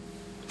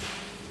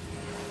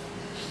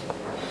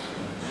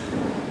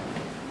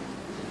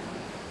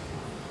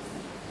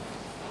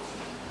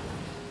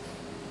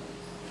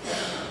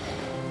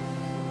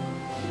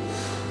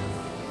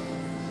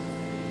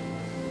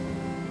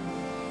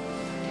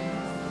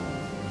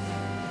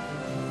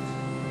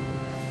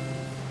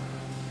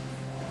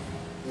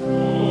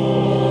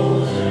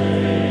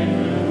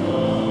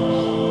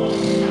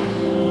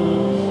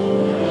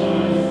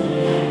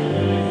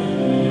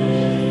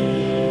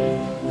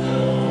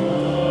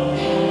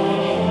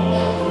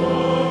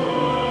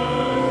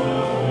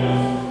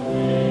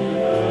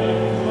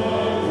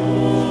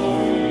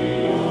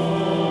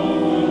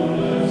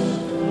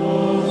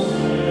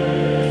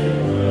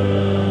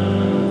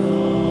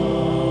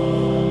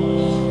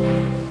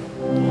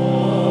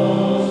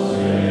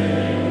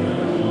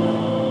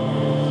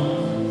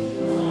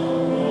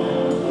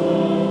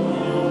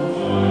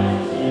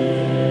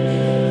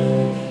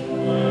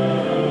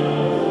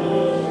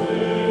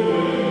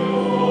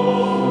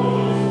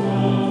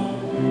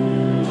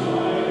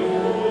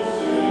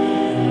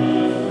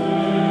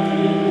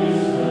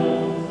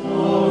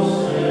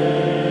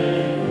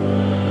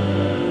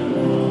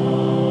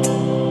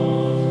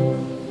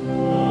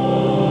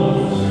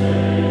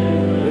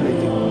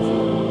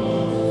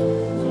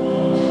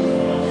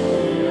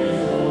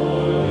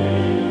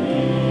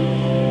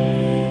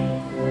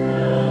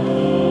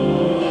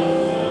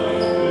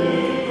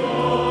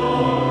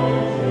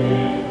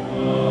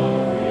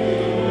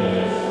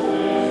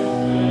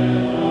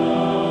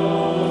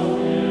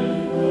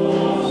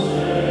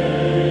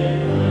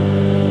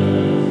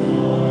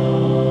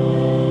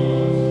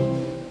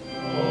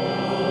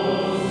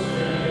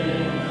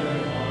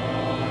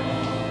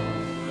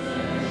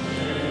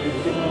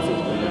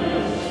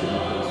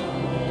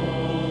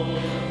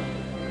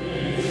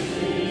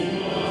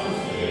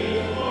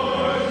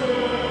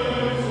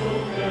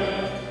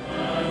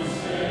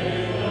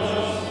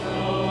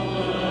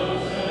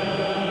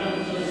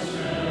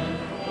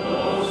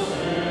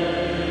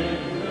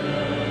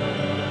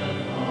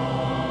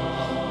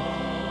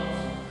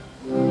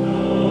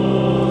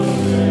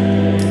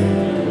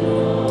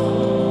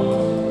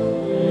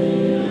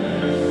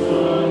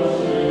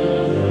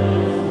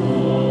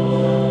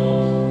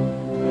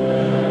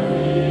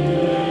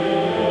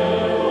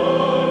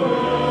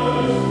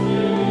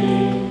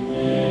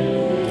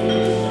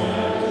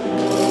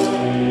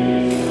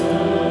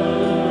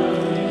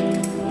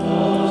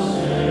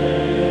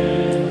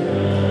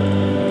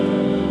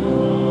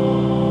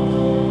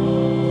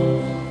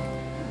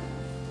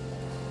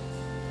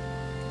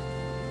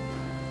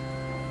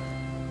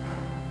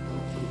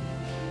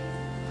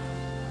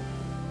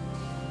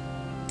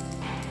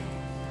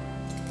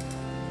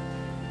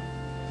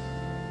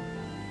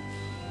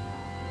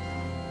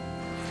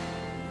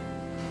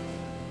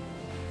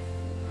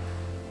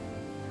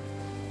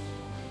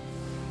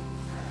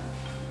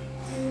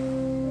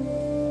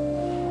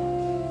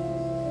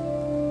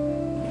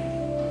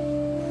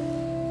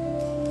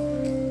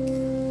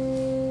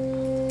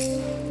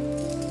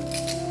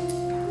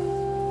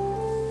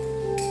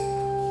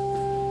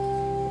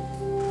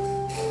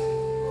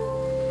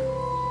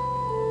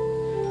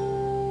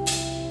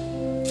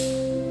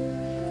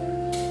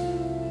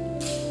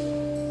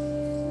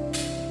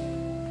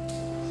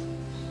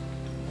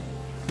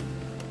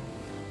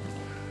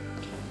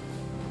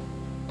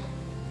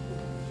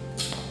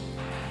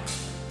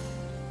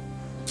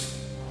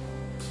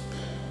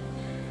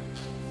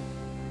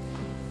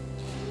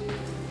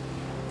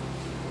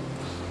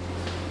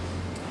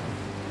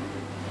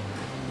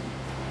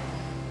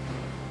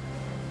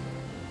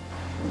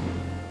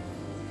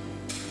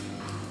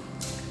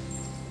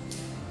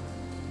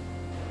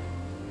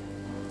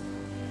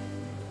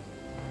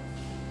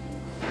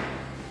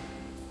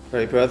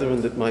 Pray,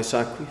 brethren, that my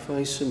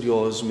sacrifice and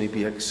yours may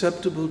be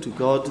acceptable to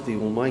God, the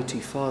Almighty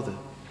Father.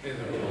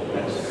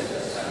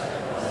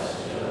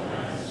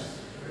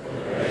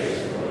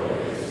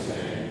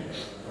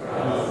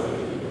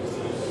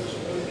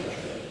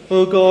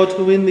 O God,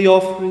 who in the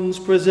offerings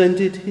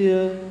presented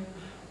here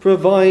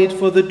provide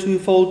for the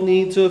twofold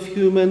needs of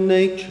human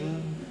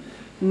nature,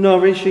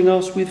 nourishing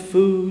us with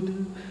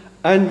food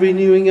and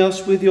renewing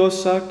us with your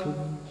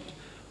sacrament,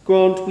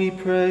 grant, we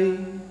pray,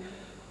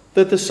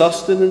 that the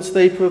sustenance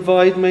they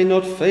provide may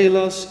not fail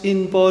us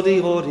in body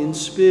or in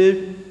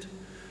spirit.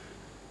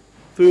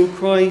 Through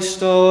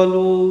Christ our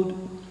Lord.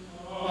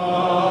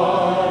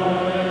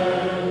 Amen.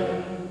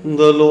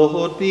 The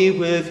Lord be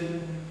with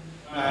you.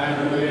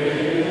 And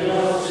with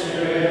your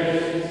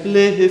spirit.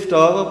 Lift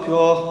up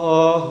your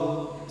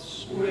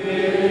hearts. With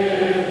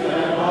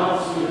them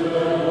up to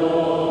the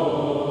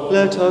Lord.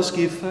 Let us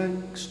give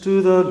thanks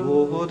to the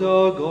Lord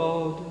our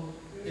God.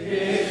 It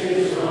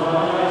is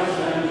right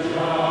and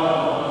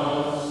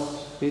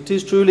just. It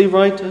is truly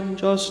right and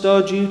just,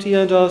 our duty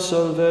and our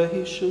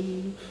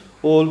salvation,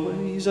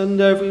 always and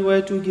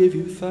everywhere to give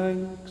you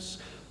thanks,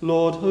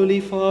 Lord,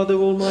 Holy Father,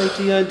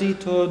 Almighty and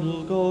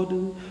eternal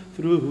God,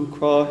 through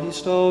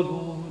Christ our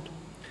Lord.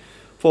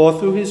 For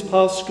through his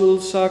paschal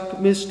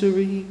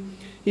mystery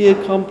he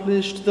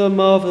accomplished the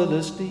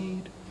marvelous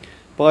deed,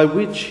 by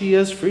which he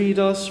has freed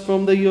us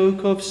from the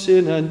yoke of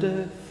sin and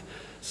death,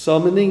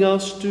 summoning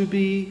us to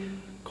be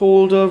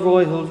called a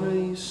royal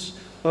race,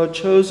 a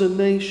chosen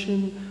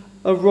nation,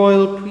 a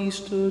royal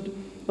priesthood,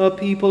 a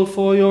people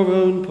for your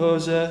own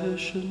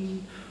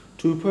possession,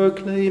 to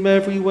proclaim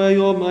everywhere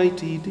your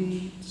mighty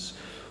deeds.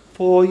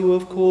 For you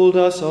have called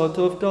us out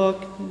of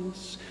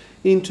darkness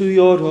into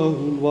your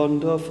own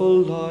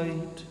wonderful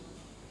light.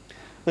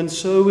 And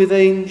so with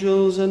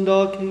angels and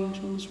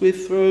archangels,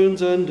 with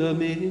thrones and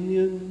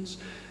dominions,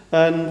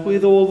 and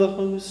with all the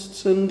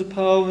hosts and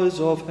powers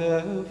of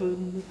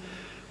heaven,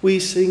 we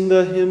sing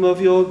the hymn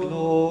of your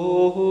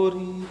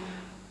glory,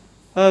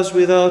 as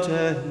without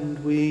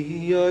end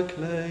we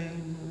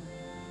acclaim.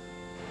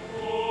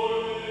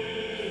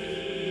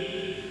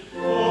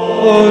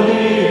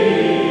 Holy,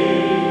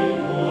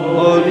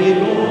 holy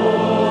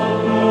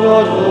Lord,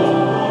 God of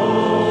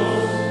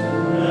hosts,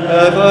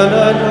 heaven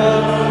and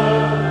earth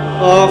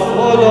are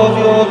full of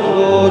your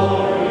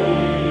glory.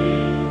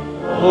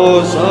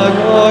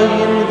 Hosanna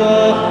in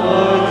the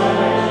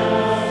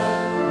highest.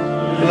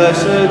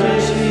 Blessed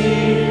is he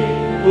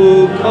who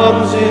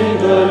comes in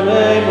the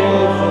name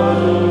of the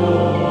Lord.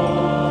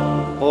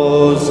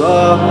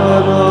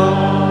 Hosanna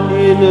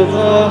in the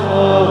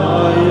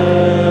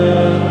highest.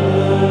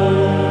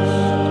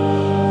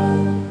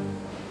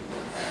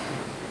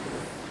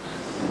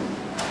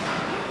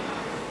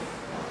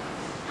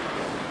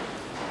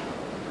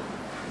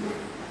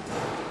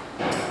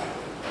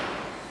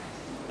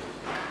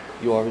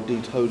 You are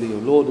indeed holy, O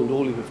Lord, and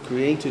all you have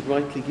created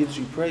rightly gives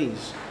you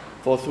praise.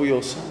 For through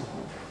your Son,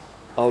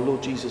 our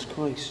Lord Jesus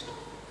Christ,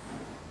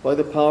 by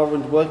the power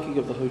and working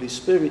of the Holy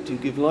Spirit, you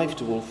give life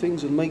to all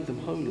things and make them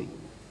holy.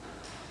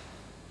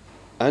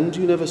 And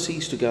you never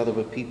cease to gather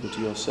a people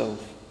to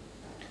yourself,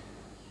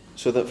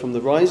 so that from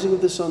the rising of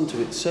the sun to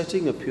its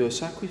setting, a pure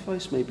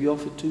sacrifice may be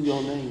offered to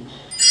your name.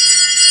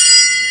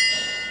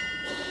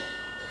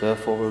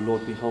 Therefore, O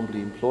Lord, we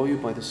humbly implore you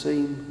by the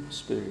same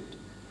Spirit,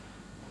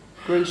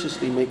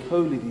 graciously make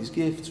holy these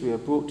gifts we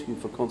have brought to you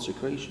for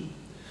consecration,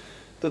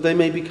 that they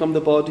may become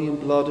the body and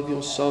blood of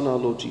your Son, our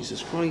Lord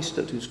Jesus Christ,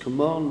 at whose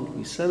command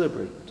we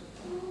celebrate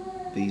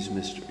these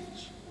mysteries.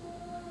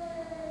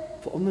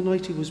 For on the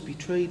night he was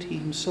betrayed, he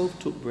himself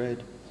took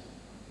bread,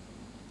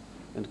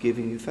 and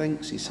giving you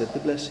thanks, he said the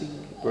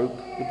blessing, broke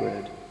the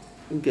bread,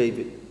 and gave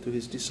it to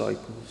his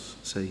disciples,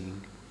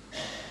 saying,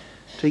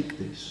 "Take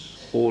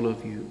this, all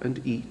of you,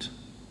 and eat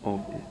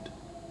of it,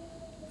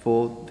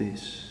 for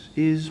this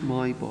is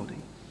my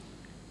body,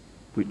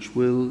 which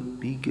will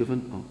be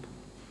given up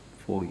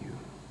for you."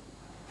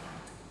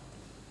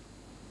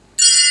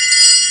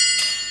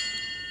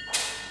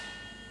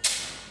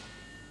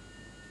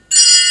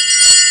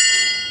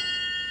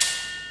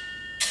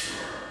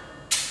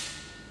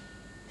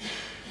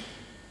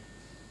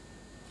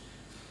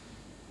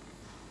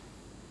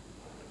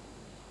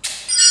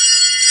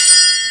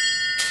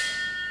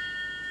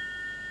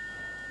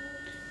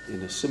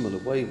 In a similar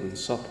way, when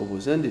supper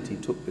was ended, he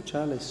took the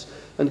chalice,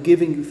 and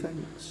giving you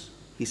thanks,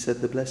 he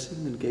said the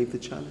blessing and gave the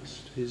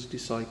chalice to his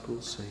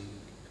disciples, saying,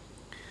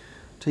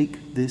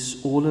 "Take this,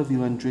 all of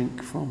you, and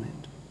drink from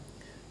it,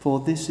 for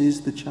this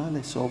is the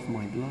chalice of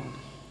my blood,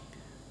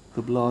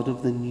 the blood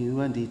of the new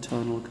and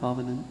eternal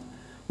covenant,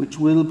 which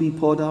will be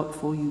poured out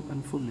for you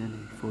and for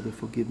many for the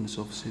forgiveness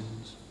of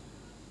sins.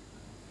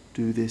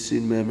 Do this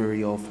in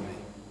memory of me."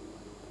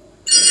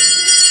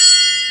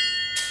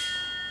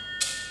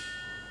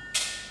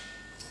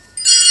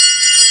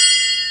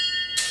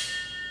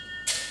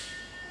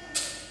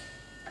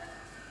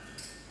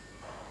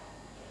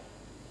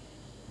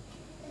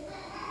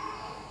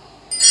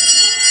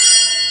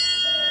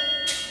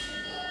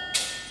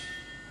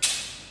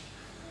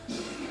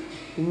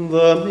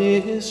 The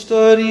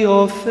mystery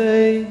of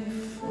faith,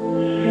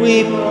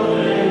 we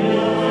proclaim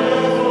your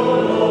death, O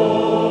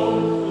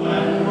Lord,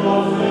 and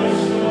profess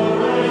your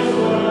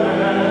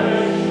resurrection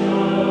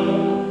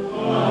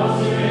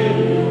until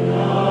you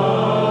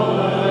come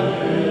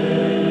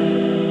again.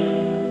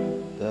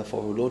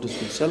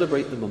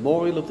 celebrate the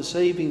memorial of the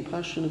saving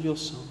passion of your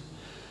Son,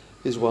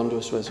 his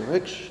wondrous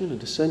resurrection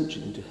and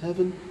ascension into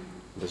heaven,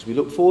 and as we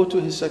look forward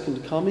to his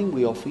second coming,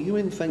 we offer you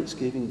in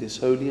thanksgiving this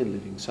holy and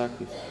living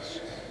sacrifice.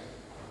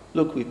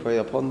 Look, we pray,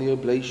 upon the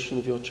oblation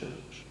of your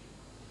church,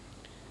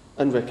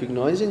 and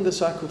recognizing the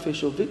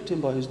sacrificial victim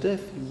by whose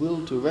death you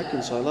willed to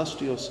reconcile us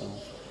to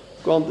yourself,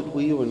 grant that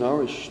we who are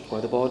nourished by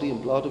the body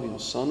and blood of your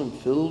Son and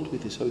filled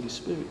with his Holy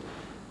Spirit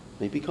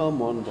may become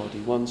one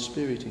body, one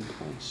spirit in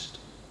Christ.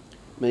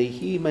 May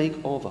he make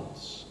of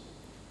us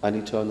an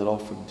eternal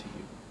offering to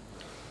you,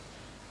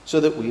 so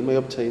that we may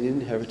obtain an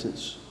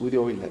inheritance with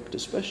your elect,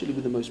 especially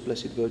with the most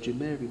blessed Virgin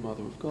Mary,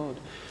 Mother of God,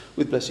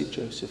 with blessed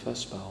Joseph, her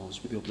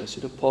spouse, with your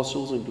blessed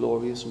apostles and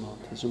glorious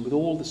martyrs, and with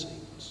all the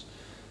saints,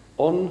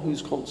 on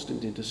whose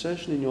constant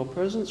intercession in your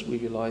presence we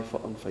rely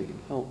for unfailing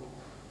help.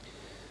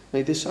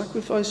 May this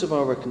sacrifice of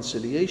our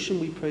reconciliation,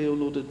 we pray, O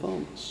Lord,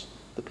 advance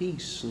the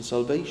peace and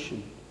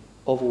salvation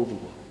of all the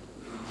world.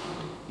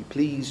 Be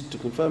pleased to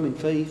confirm in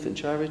faith and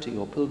charity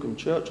your pilgrim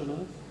church on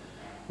earth,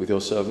 with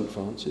your servant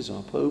Francis,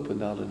 our Pope,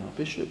 and Alan, our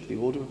Bishop, the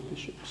order of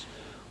bishops,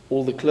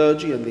 all the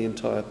clergy and the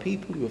entire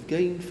people you have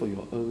gained for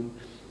your own.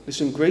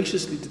 Listen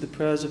graciously to the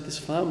prayers of this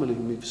family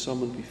whom you've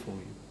summoned before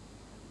you.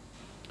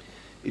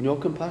 In your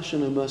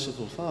compassion, O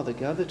merciful Father,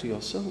 gather to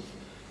yourself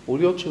all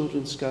your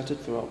children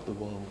scattered throughout the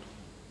world.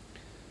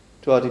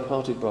 To our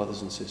departed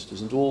brothers and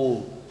sisters, and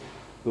all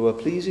who are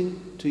pleasing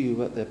to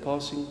you at their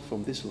passing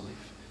from this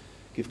life,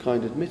 give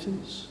kind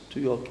admittance to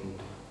your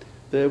kingdom.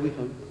 There we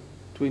hope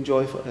to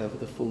enjoy forever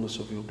the fullness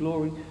of your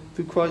glory,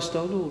 through Christ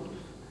our Lord,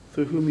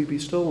 through whom you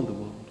bestow on the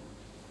world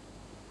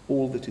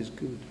all that is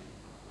good.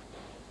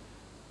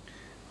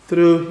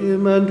 Through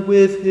him and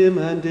with him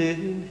and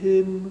in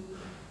him,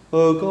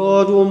 O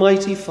God,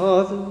 Almighty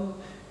Father,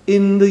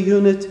 in the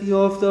unity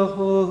of the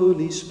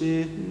Holy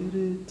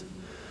Spirit,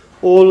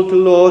 all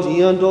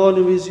glory and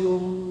honor is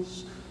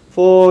yours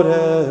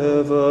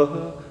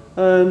forever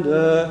and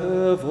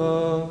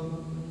ever.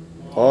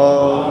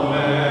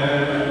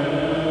 Amen.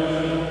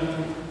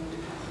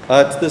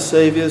 At the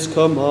Saviour's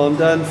command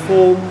and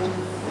formed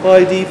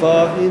by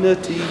divine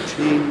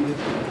teaching,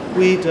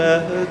 we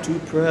dare to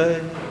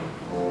pray.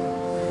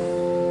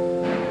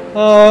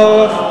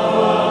 Our Father,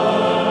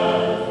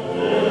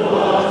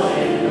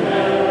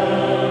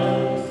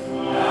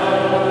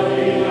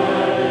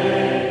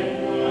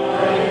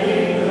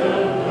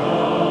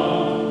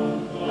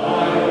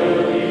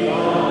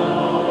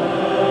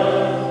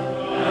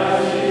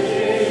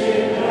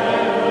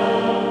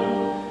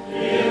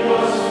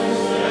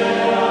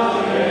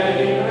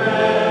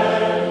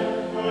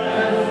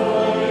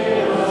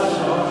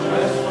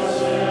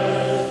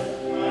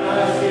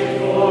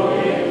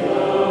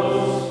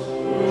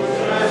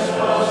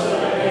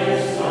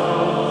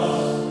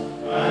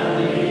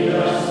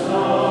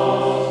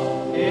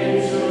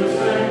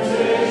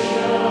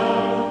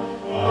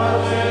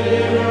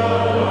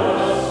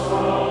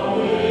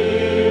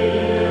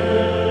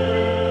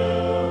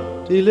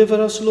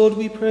 deliver us, Lord,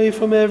 we pray,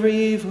 from every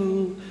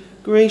evil.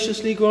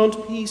 Graciously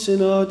grant peace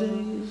in our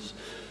days,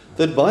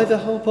 that by the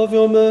help of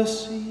your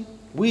mercy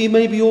we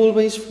may be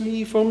always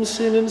free from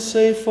sin and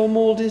safe from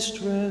all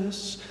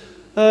distress,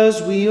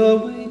 as we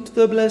await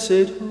the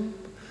blessed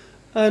hope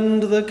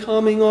and the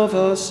coming of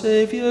our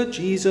Saviour,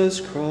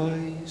 Jesus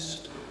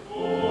Christ.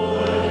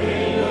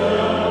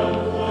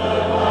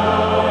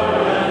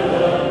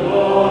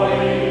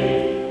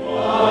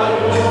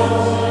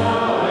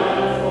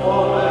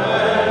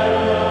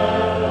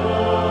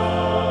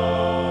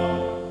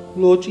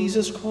 Lord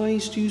Jesus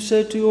Christ, you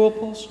said to your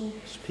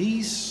apostles,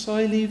 "Peace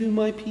I leave you,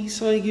 my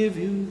peace I give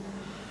you.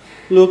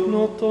 Look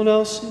not on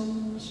our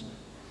sins,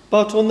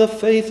 but on the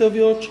faith of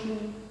your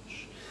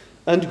church,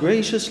 and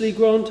graciously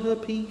grant her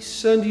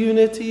peace and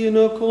unity in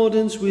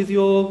accordance with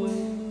your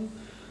will,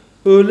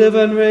 who live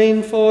and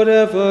reign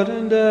forever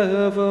and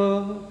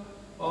ever."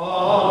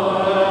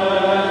 Amen.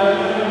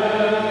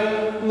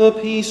 The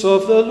peace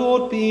of the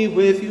Lord be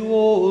with you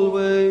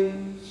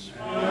always.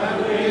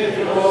 And with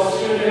your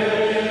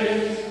spirit.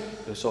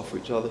 Let's offer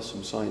each other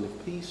some sign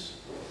of peace.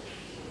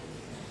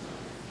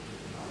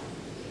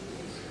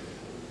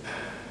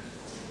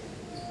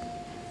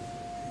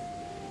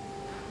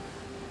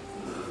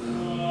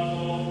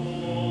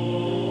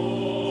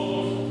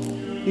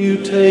 You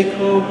take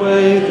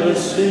away the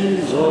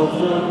sins of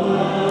the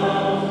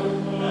world.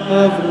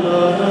 Have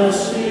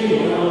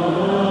mercy on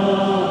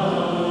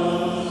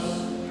us.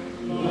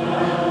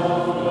 Lamb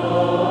of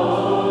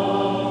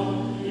God,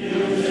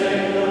 you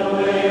take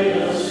away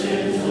the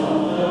sins of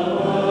the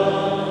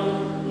world.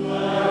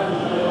 Have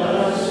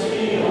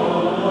mercy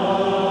on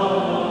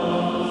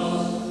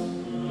us.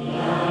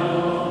 Lamb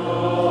of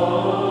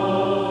God,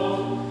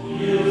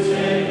 you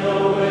take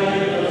away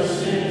the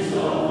sins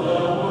of the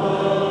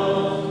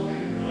world.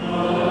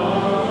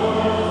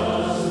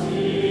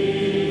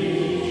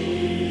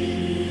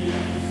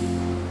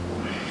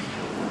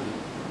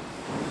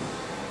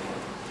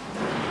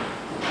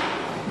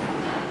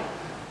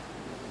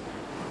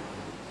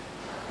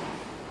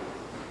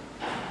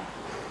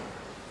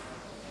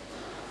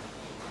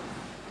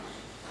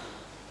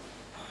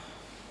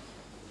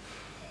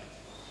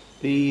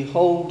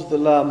 Behold the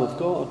Lamb of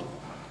God.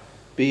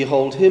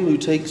 Behold him who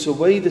takes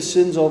away the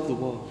sins of the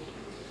world.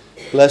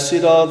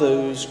 Blessed are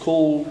those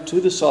called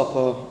to the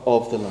supper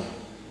of the Lamb.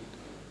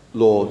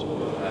 Lord,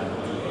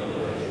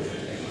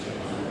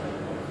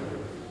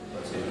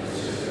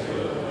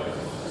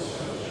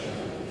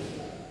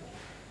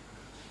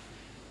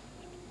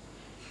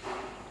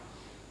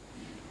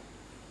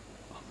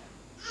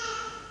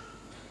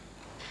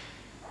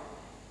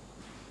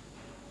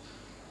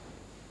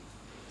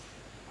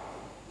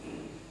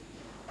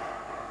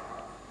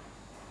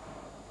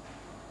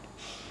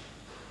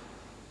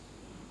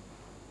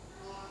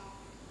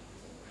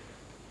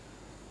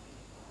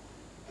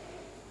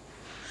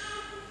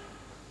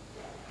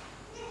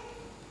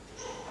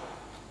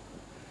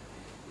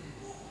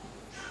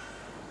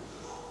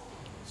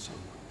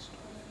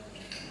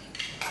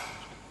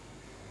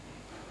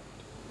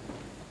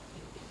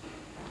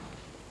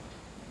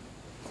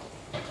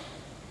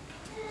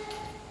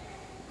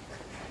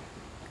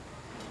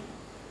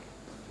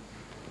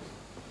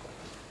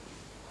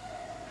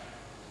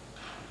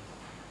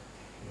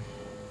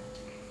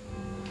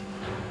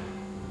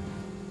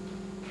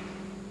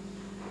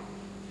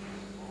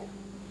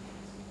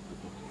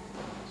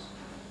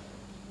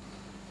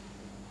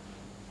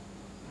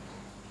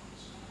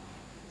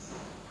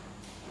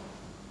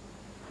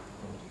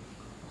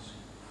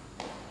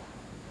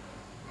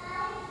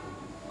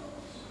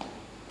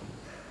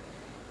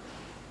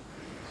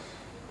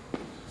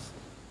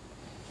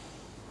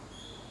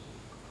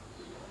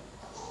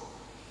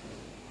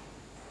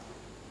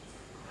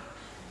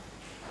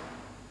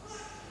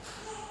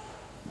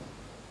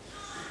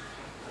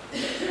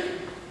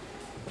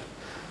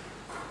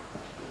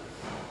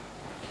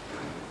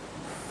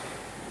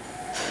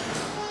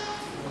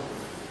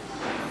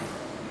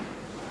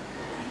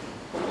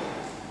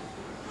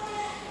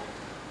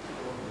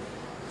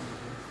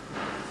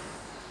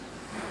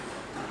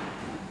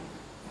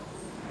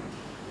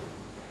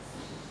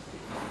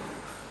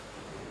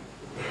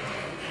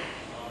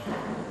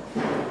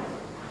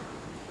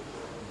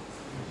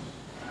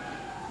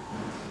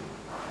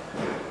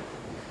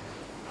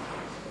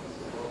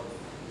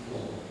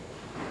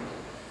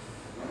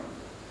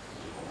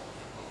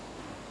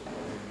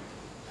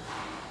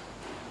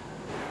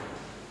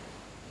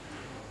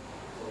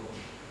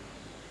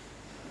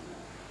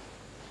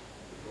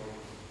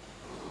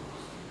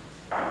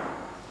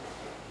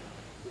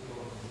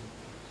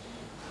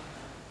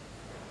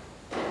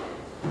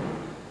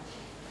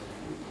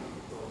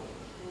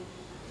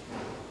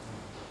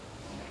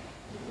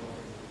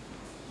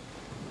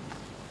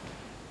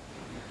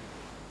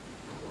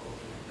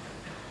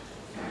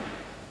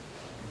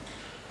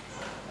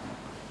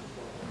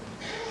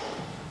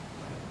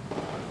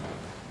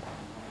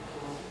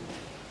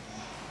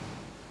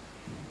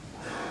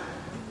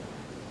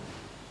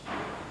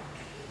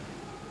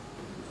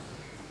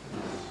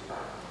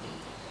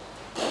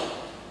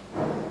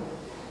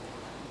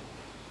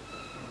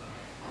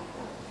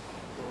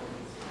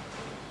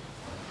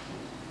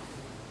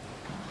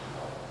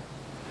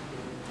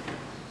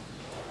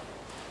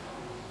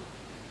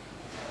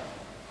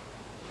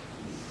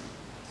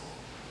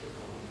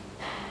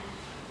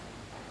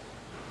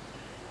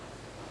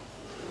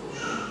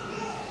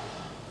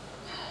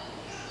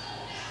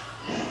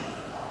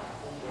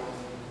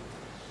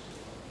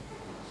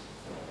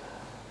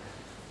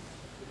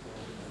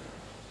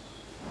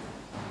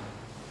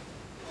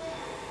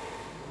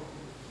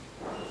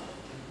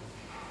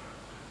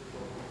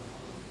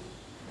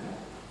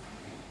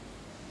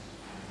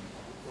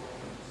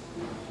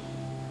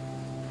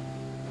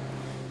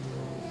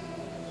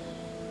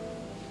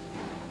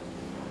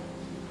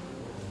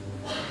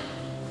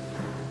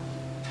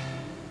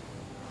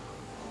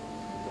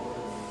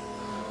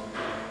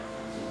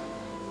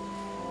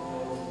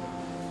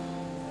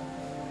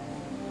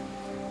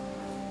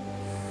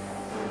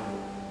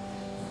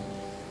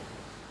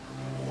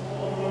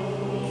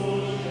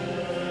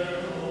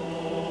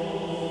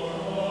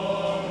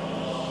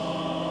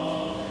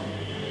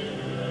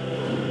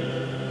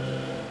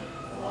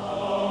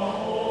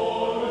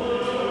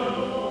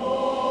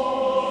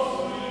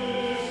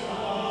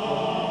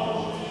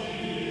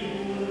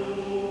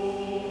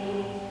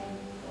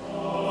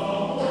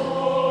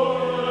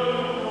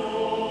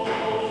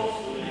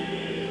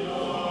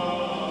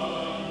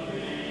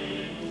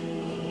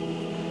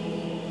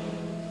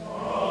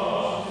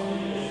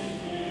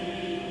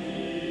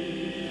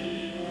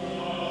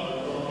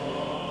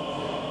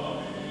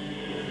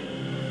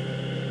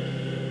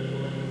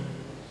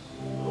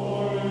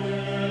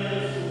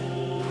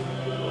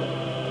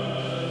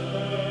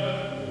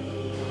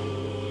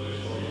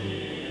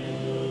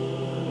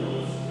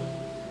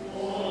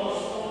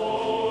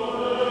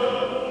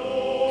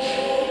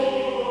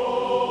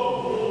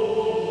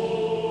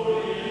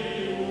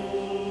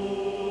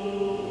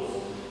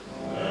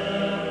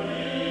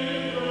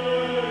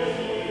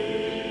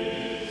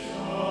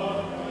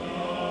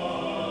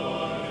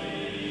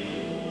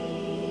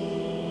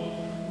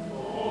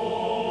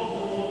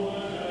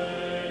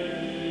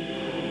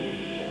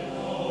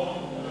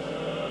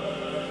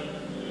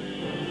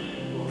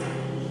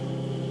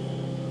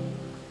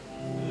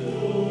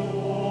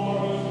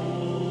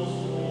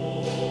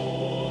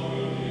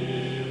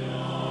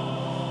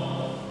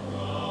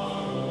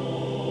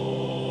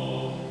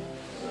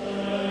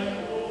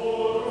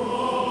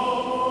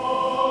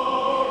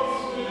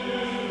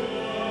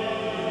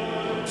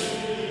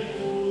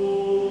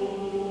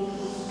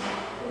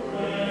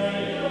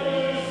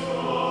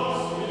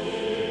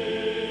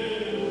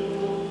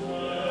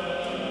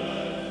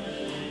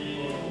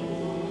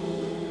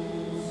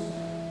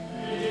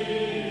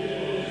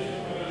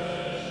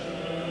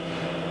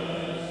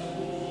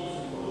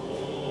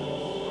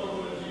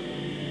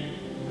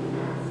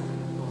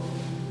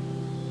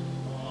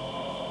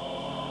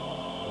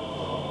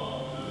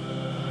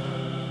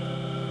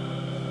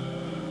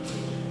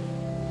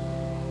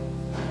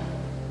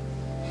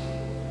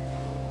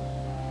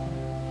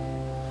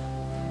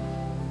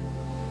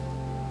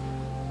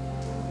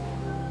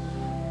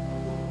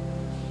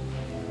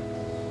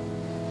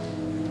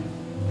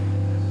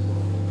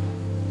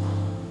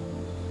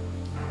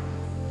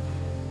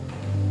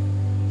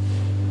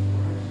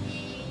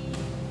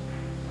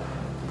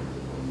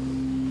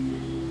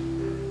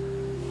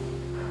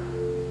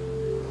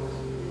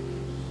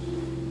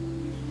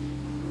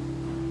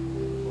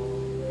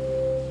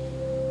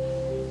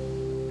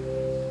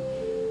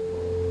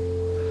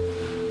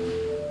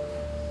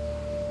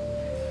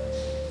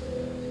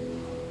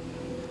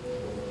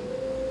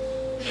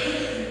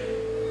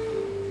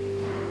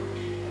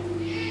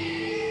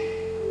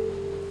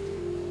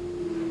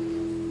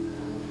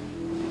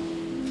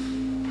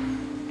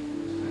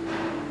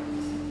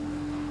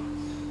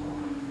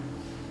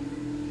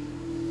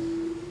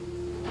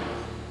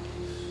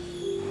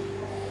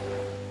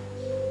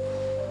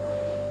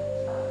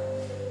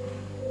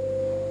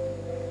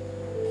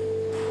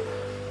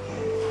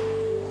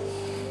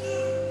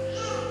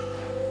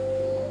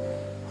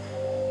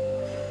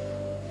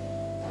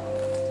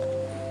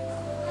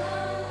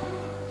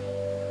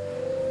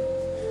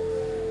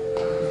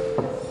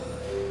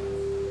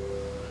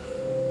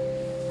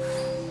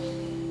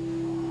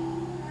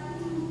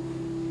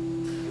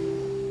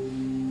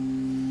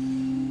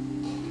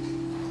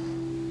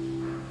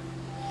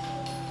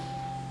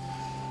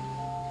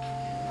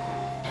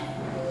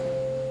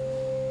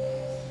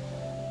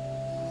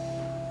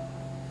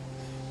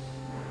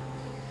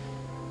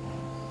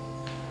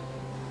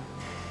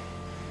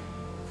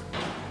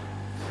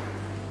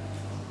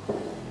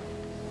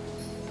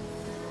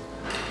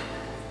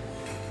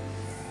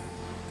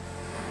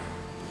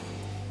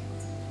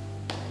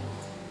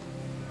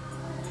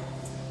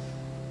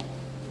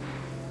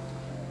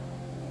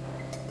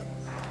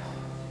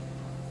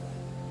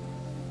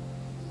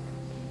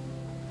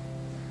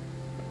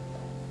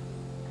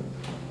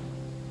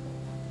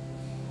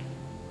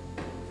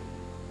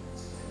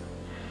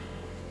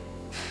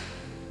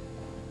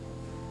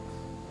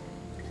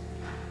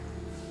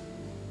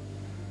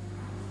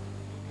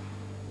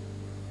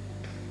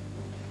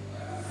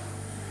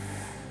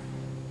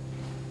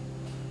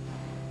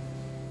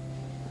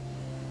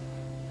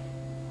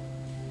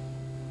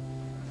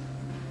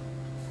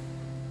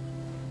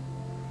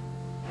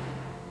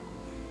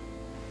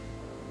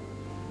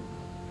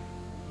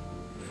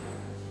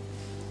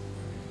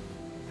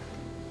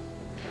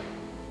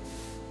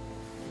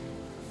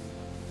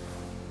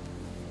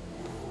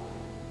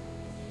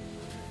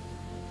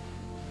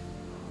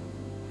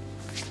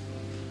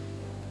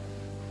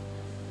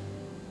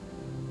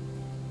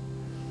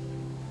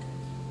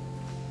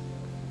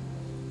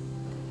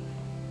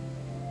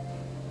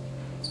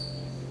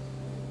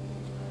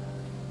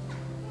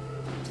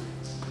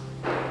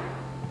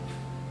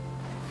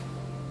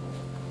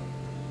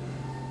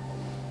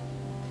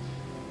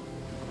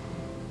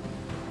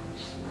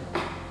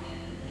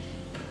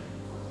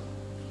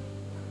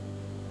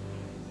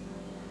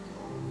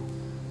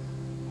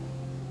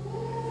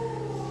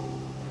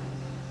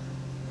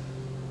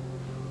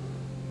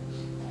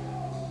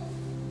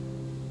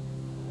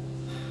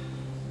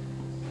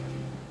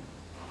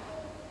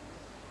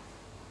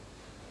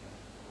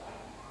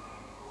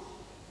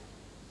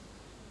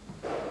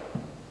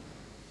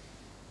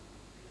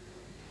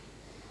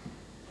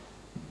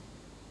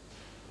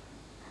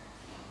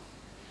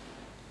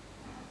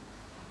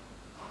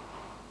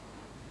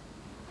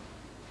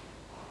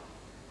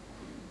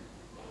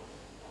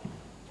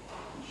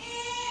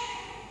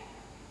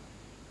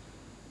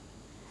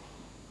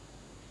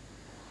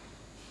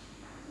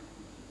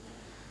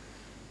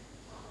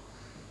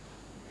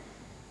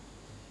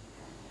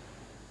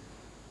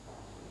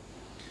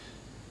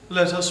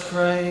 Let us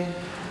pray.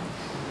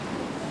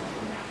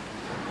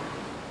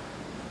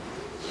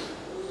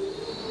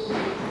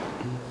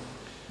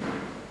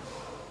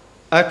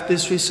 At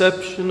this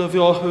reception of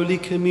your Holy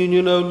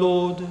Communion, O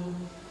Lord,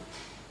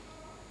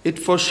 it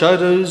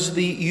foreshadows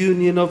the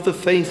union of the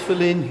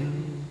faithful in you.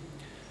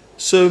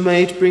 So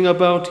may it bring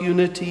about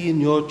unity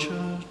in your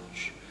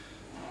church.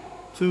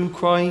 Through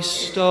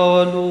Christ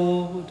our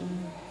Lord.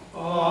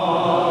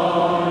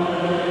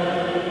 Amen.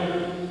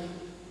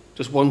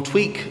 Just one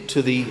tweak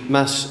to the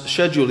Mass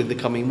schedule in the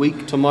coming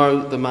week.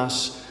 Tomorrow the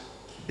Mass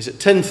is at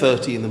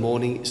 10:30 in the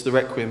morning. It's the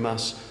Requiem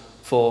Mass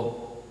for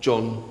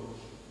John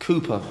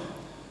Cooper.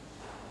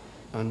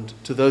 And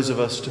to those of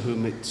us to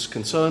whom it's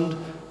concerned,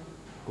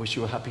 I wish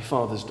you a happy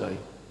Father's Day.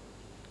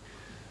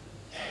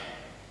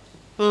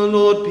 The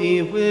Lord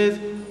be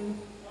with you.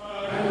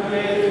 And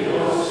with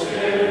your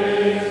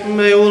spirit.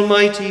 May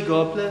Almighty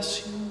God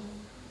bless you,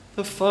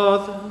 the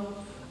Father,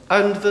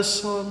 and the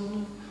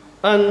Son,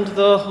 and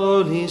the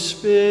Holy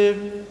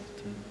Spirit.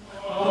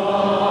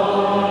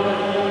 Amen.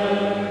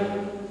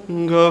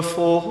 Go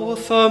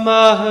forth, the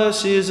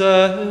Mass is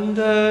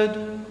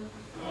ended.